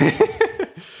too.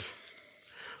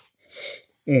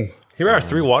 Here are our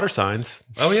 3 water signs.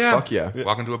 Oh yeah, Fuck yeah.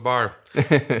 Walk into a bar.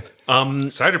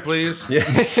 Cider, please.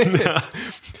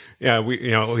 Yeah,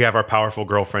 we have our powerful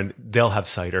girlfriend. They'll have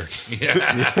cider.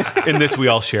 Yeah. In this, we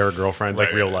all share a girlfriend,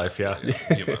 like real life. Yeah.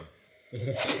 Oh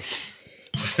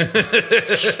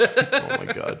my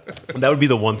god. That would be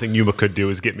the one thing Yuma could do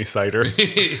is get me cider.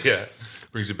 Yeah.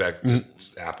 Brings you back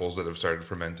just apples that have started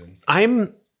fermenting. I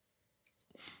don't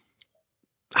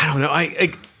know.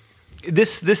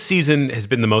 This season has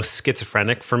been the most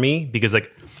schizophrenic for me because,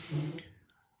 like,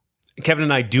 Kevin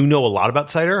and I do know a lot about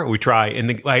cider. We try,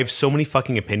 and I have so many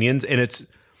fucking opinions, and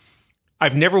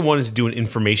I've never wanted to do an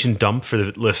information dump for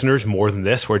the listeners more than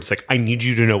this, where it's like, I need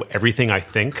you to know everything I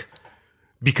think,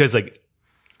 because, like,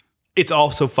 it's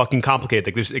all so fucking complicated.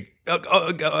 Like,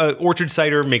 there's orchard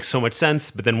cider makes so much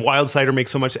sense, but then wild cider makes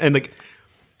so much, and like,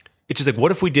 it's just like, what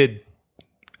if we did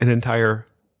an entire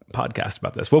podcast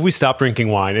about this? What if we stopped drinking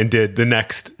wine and did the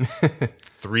next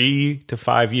 3 to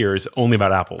 5 years only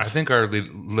about apples? I think our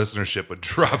listenership would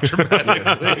drop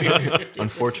dramatically.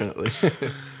 Unfortunately.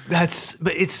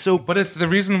 But it's the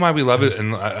reason why we love it,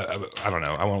 and I don't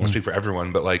know, I won't speak for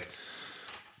everyone, but like,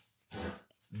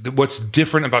 what's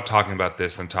different about talking about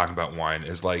this than talking about wine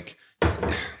is like,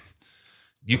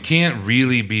 you can't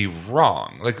really be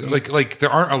wrong. Like there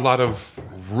aren't a lot of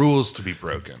rules to be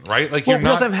broken, right? Like, we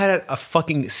also haven't had a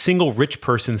fucking single rich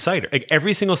person cider. Like,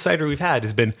 every single cider we've had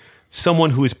has been someone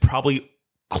who is probably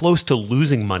close to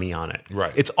losing money on it.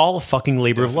 Right. It's all a fucking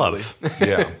labor of love.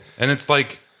 Yeah. And it's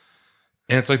like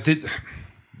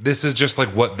this is just like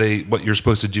what you're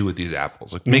supposed to do with these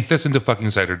apples. Like, make this into fucking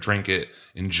cider, drink it,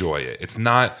 enjoy it. It's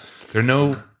not, there are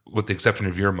no, with the exception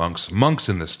of your monks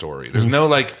in this story. There's no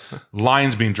like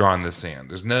lines being drawn in the sand.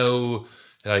 There's no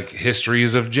like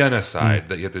histories of genocide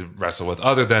that you have to wrestle with,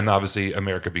 other than obviously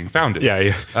America being founded.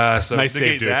 Yeah. So nice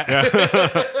save, dude. that.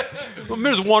 Yeah. Well,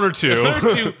 there's one or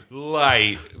two.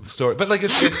 Light story, but like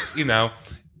it's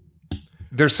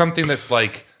there's something that's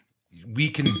like, we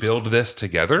can build this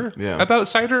together about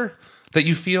cider that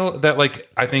you feel that, like,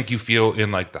 I think you feel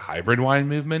in like the hybrid wine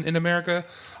movement in America,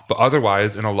 but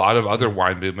otherwise in a lot of other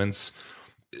wine movements,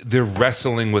 they're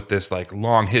wrestling with this like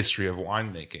long history of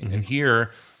winemaking. And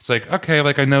here it's like, okay,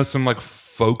 like I know some like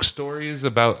folk stories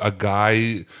about a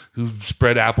guy who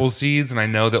spread apple seeds, and I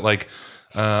know that like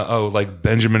like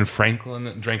Benjamin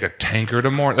Franklin drank a tankard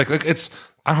or more. Like it's,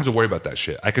 I don't have to worry about that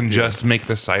shit. I can just make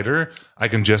the cider. I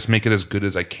can just make it as good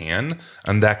as I can,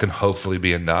 and that can hopefully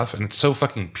be enough. And it's so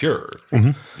fucking pure,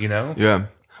 you know? Yeah.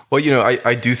 Well,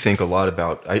 I do think a lot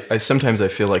about. I sometimes I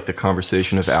feel like the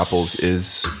conversation of apples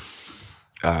is,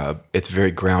 it's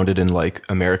very grounded in like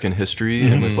American history,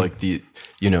 and with like the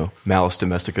Malus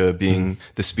domestica being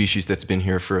the species that's been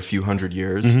here for a few hundred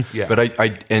years. Yeah. But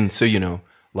so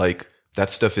like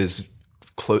that stuff is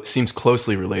seems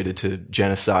closely related to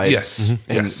genocide. Yes.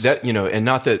 And that, and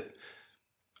not that,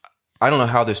 I don't know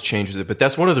how this changes it, but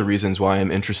that's one of the reasons why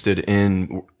I'm interested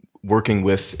in working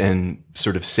with and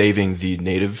sort of saving the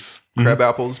native crab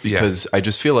apples, because I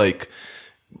just feel like,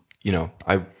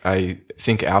 I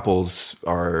think apples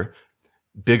are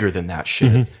bigger than that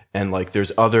shit. And like,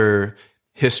 there's other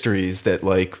histories that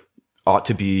like ought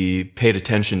to be paid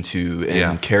attention to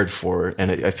and cared for. And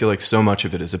I feel like so much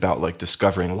of it is about like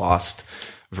discovering lost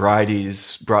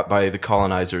varieties brought by the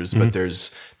colonizers, but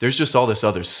there's just all this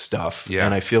other stuff.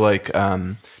 And I feel like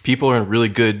people are in really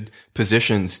good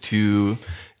positions to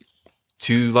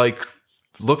to like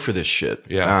look for this shit.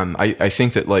 Yeah. I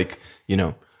think that like, you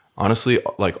know, honestly,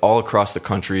 like all across the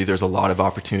country, there's a lot of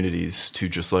opportunities to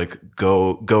just like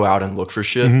go out and look for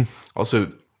shit.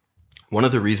 Also, one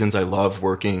of the reasons I love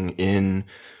working in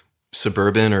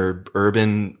suburban or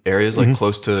urban areas, like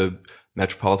close to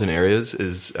metropolitan areas,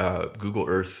 is Google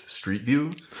Earth Street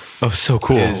View. Oh, so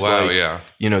cool. Wow, Like, yeah.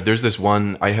 you know, there's this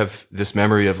one, I have this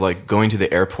memory of like going to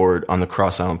the airport on the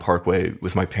Cross Island Parkway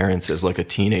with my parents as like a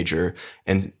teenager.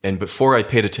 And before I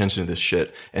paid attention to this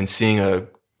shit, and seeing a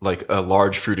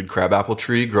large fruited crabapple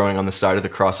tree growing on the side of the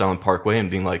Cross Island Parkway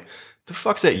and being like, the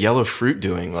fuck's that yellow fruit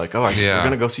doing? Like, we're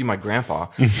going to go see my grandpa.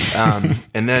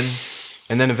 And then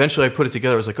eventually I put it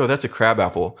together. I was like, oh, that's a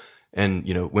crabapple. And,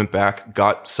 you know, went back,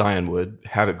 got scionwood,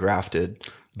 have it grafted.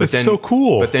 That's so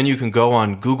cool. But then you can go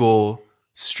on Google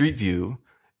Street View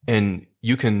and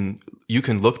you can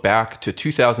look back to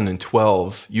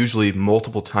 2012. Usually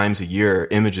multiple times a year,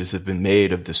 images have been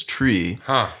made of this tree.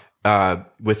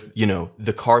 With, you know,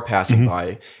 the car passing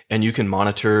by, and you can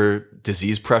monitor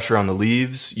disease pressure on the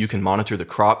leaves. You can monitor the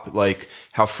crop, like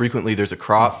how frequently there's a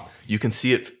crop. You can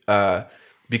see it,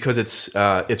 because it's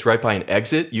right by an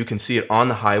exit. You can see it on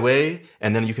the highway,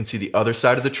 and then you can see the other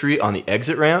side of the tree on the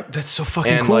exit ramp. That's so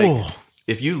fucking And cool. like,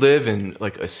 if you live in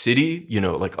like a city, you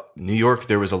know, like New York,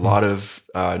 there was a lot of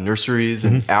nurseries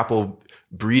and apple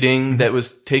breeding that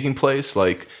was taking place.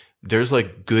 Like, there's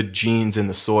like good genes in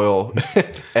the soil,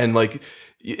 and like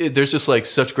there's just like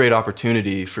such great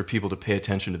opportunity for people to pay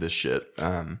attention to this shit.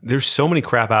 There's so many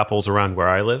crab apples around where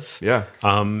I live. Yeah.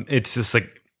 It's just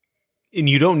like, and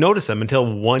you don't notice them until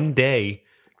one day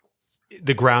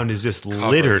the ground is just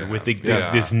littered with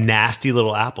this nasty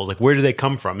little apples. Like, where do they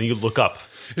come from? And you look up.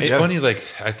 It's funny, like,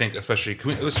 I think, especially,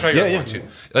 let's try your one too.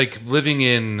 Like, living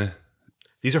in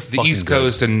These are the East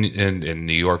Coast and in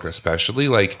New York especially,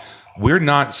 like, we're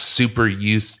not super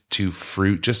used to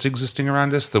fruit just existing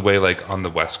around us the way, like, on the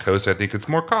West Coast, I think it's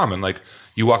more common. Like,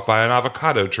 you walk by an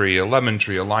avocado tree, a lemon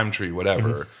tree, a lime tree,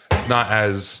 whatever. It's not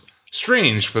as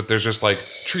strange, but there's just, like,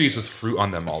 trees with fruit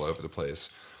on them all over the place.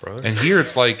 Brother. And here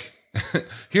it's like,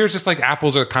 here it's just like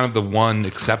apples are kind of the one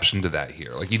exception to that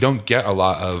here. Like, you don't get a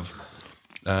lot of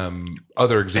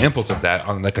other examples of that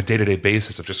on, like, a day-to-day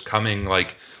basis of just coming,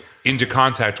 like, into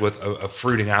contact with a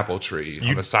fruiting apple tree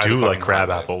on the side of the like crab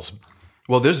highway. apples.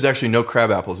 Well, there's actually no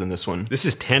crab apples in this one. This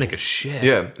is tannic as shit.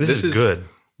 Yeah, This is good.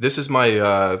 This is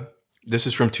my. This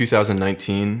is from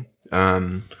 2019.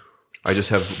 I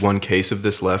just have one case of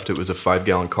this left. It was a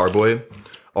 5-gallon carboy.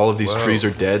 All of these trees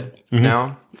are dead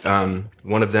now.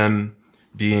 One of them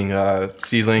being a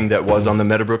seedling that was on the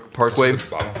Meadowbrook Parkway.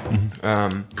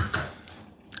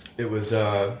 It was.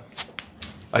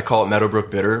 I call it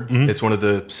Meadowbrook Bitter. It's one of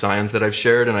the scions that I've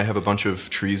shared, and I have a bunch of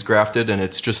trees grafted, and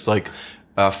it's just like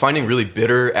finding really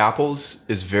bitter apples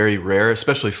is very rare,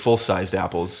 especially full-sized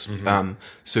apples.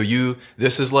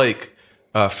 This is like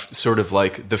sort of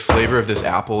like the flavor of this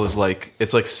apple is like,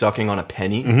 it's like sucking on a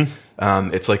penny.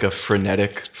 It's like a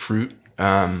frenetic fruit.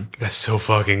 That's so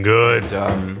fucking good.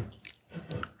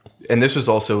 And this was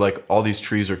also like, all these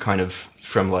trees are kind of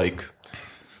from like,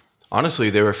 honestly,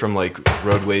 they were from like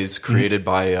roadways created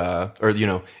by, or, you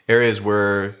know, areas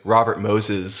where Robert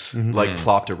Moses like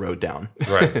plopped a road down.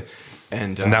 Right.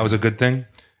 And that was a good thing?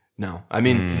 No, I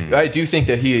mean, I do think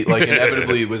that he like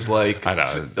inevitably was like, I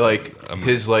know.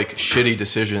 His like shitty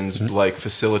decisions like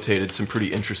facilitated some pretty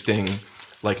interesting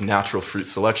like natural fruit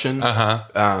selection.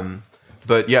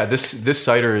 But yeah, this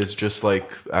cider is just like,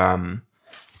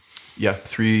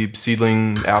 3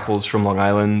 seedling apples from Long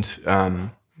Island.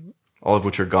 All of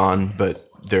which are gone, but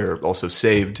they're also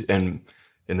saved and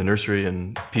in the nursery,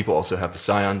 and people also have the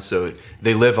scions, so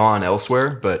they live on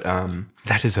elsewhere. But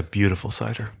That is a beautiful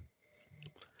cider.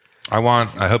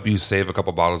 I hope you save a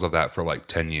couple bottles of that for like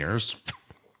 10 years.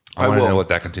 I want to know what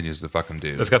that continues to fucking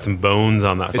do. It's got some bones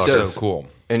on that. It fucker. does. So cool.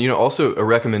 And, you know, also a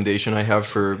recommendation I have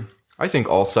for, I think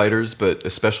all ciders, but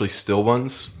especially still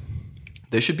ones,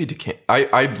 they should be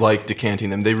I like decanting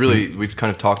them. They really, we've kind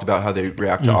of talked about how they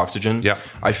react to oxygen. Yeah.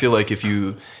 I feel like if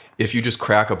you just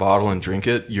crack a bottle and drink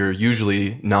it, you're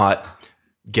usually not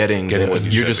getting what you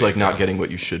you're should just be, like not getting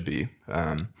what you should be.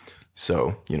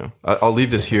 So, you know, I'll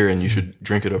leave this here and you should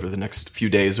drink it over the next few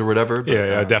days or whatever. But,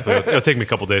 Yeah, definitely. It'll take me a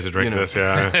couple days to drink this.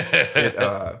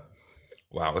 Yeah.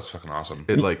 Wow, that's fucking awesome.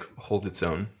 It like holds its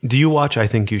own. Do you watch I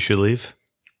Think You Should Leave?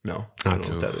 No, I don't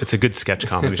know what that is. It's a good sketch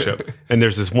comedy show. And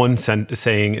there's this one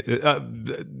saying,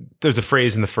 there's a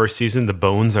phrase in the first season, the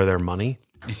bones are their money.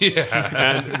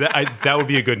 Yeah. And that would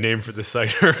be a good name for the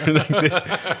cider.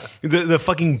 the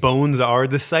fucking bones are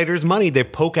the cider's money. They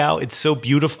poke out. It's so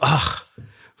beautiful. Ugh.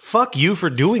 Fuck you for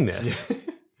doing this.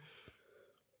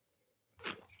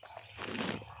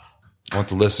 I want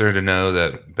the listener to know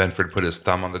that Benford put his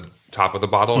thumb on the top of the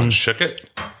bottle and shook it.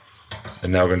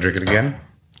 And now we're going to drink it again.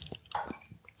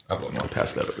 I'll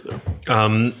pass that over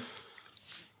there.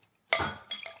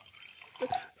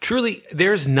 Truly,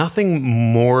 there's nothing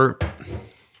more.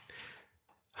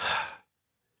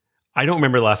 I don't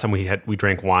remember the last time we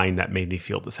drank wine that made me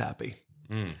feel this happy.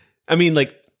 I mean,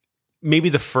 like, maybe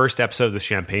the first episode of the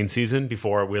champagne season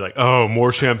before we're like, oh,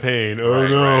 more champagne. Oh,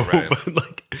 no. Right. But,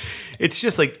 like, it's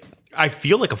just like, I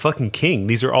feel like a fucking king.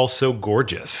 These are all so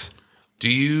gorgeous. Do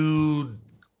you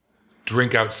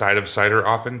drink outside of cider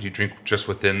often? Do you drink just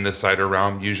within the cider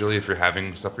realm usually if you're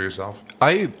having stuff for yourself?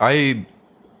 I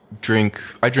drink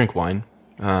wine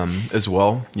as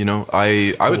well. You know,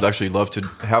 I would actually love to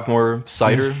have more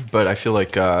cider, but I feel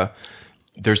like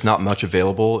there's not much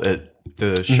available at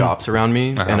the shops around me,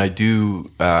 and I'd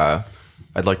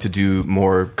like to do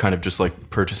more kind of just like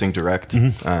purchasing direct.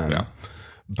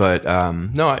 But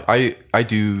no, I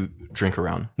do drink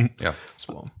around. Yeah. As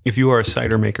well. If you are a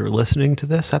cider maker listening to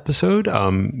this episode,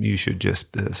 you should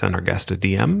just send our guest a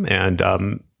DM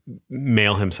and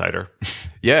mail him cider.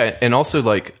 Yeah, and also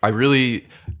like I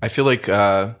feel like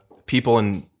people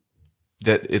in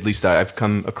that at least I've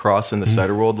come across in the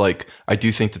cider world, like I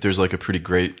do think that there's like a pretty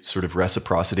great sort of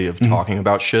reciprocity of talking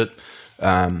about shit.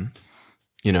 You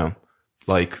know,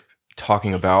 like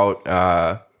talking about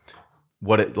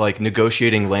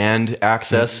negotiating land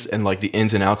access and like the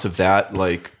ins and outs of that,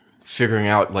 like figuring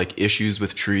out like issues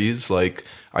with trees. Like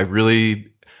I really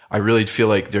feel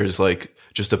like there's like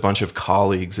just a bunch of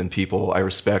colleagues and people I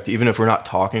respect, even if we're not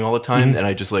talking all the time. And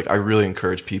I really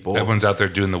encourage people. Everyone's out there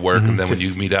doing the work, and then when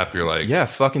you meet up, you're like, yeah,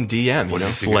 fucking DM, you know,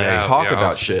 Slay. talk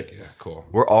about shit. Yeah, cool.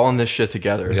 We're all in this shit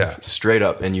together, Yeah. straight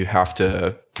up. And you have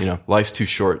to, you know, life's too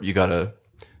short. You gotta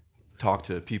talk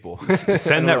to people.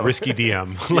 Send that risky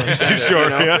DM. Life's too short.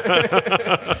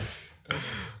 Yeah.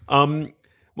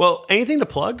 Well, anything to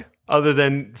plug other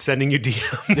than sending you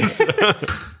DMs?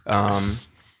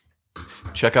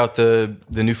 Check out the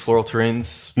new Floral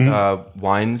Terrains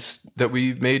wines that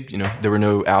we made. You know, there were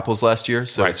no apples last year,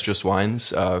 so it's just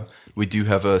wines. We do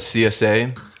have a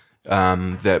CSA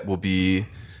that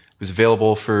was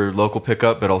available for local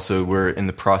pickup, but also we're in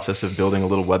the process of building a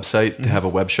little website to have a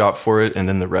web shop for it, and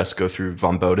then the rest go through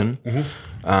Von Boden.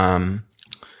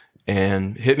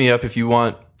 And hit me up if you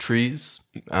want trees,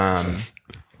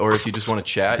 or if you just want to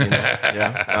chat. You know?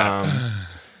 Yeah.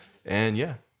 And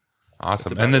yeah.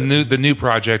 Awesome. And the new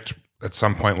project at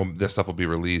some point, this stuff will be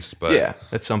released. But yeah,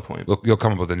 at some point you'll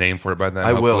come up with a name for it by then.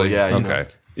 I will. Hopefully. Yeah. Okay.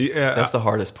 Yeah, that's the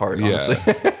hardest part, honestly.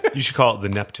 You should call it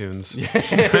the Neptunes.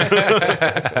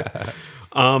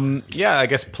 Yeah, I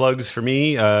guess plugs for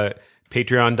me.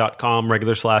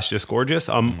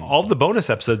 Patreon.com/justgorgeous. All of the bonus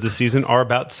episodes this season are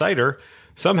about cider.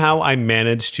 Somehow I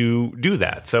managed to do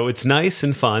that, so it's nice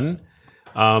and fun.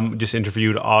 Just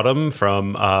interviewed Autumn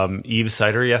from Eve's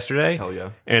Cider yesterday. Hell yeah.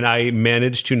 And I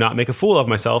managed to not make a fool of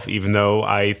myself, even though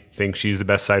I think she's the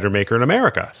best cider maker in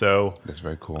America. So That's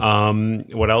very cool.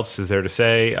 what else is there to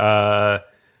say?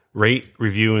 Rate,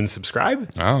 review, and subscribe.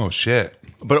 Oh, shit.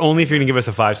 But only if you're going to give us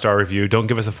a 5-star review. Don't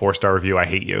give us a 4-star review. I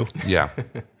hate you. Yeah.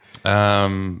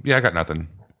 Yeah, I got nothing.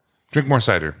 Drink more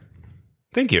cider.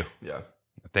 Thank you. Yeah.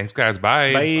 Thanks, guys.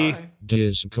 Bye. Bye.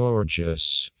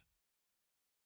 Disgorgeous.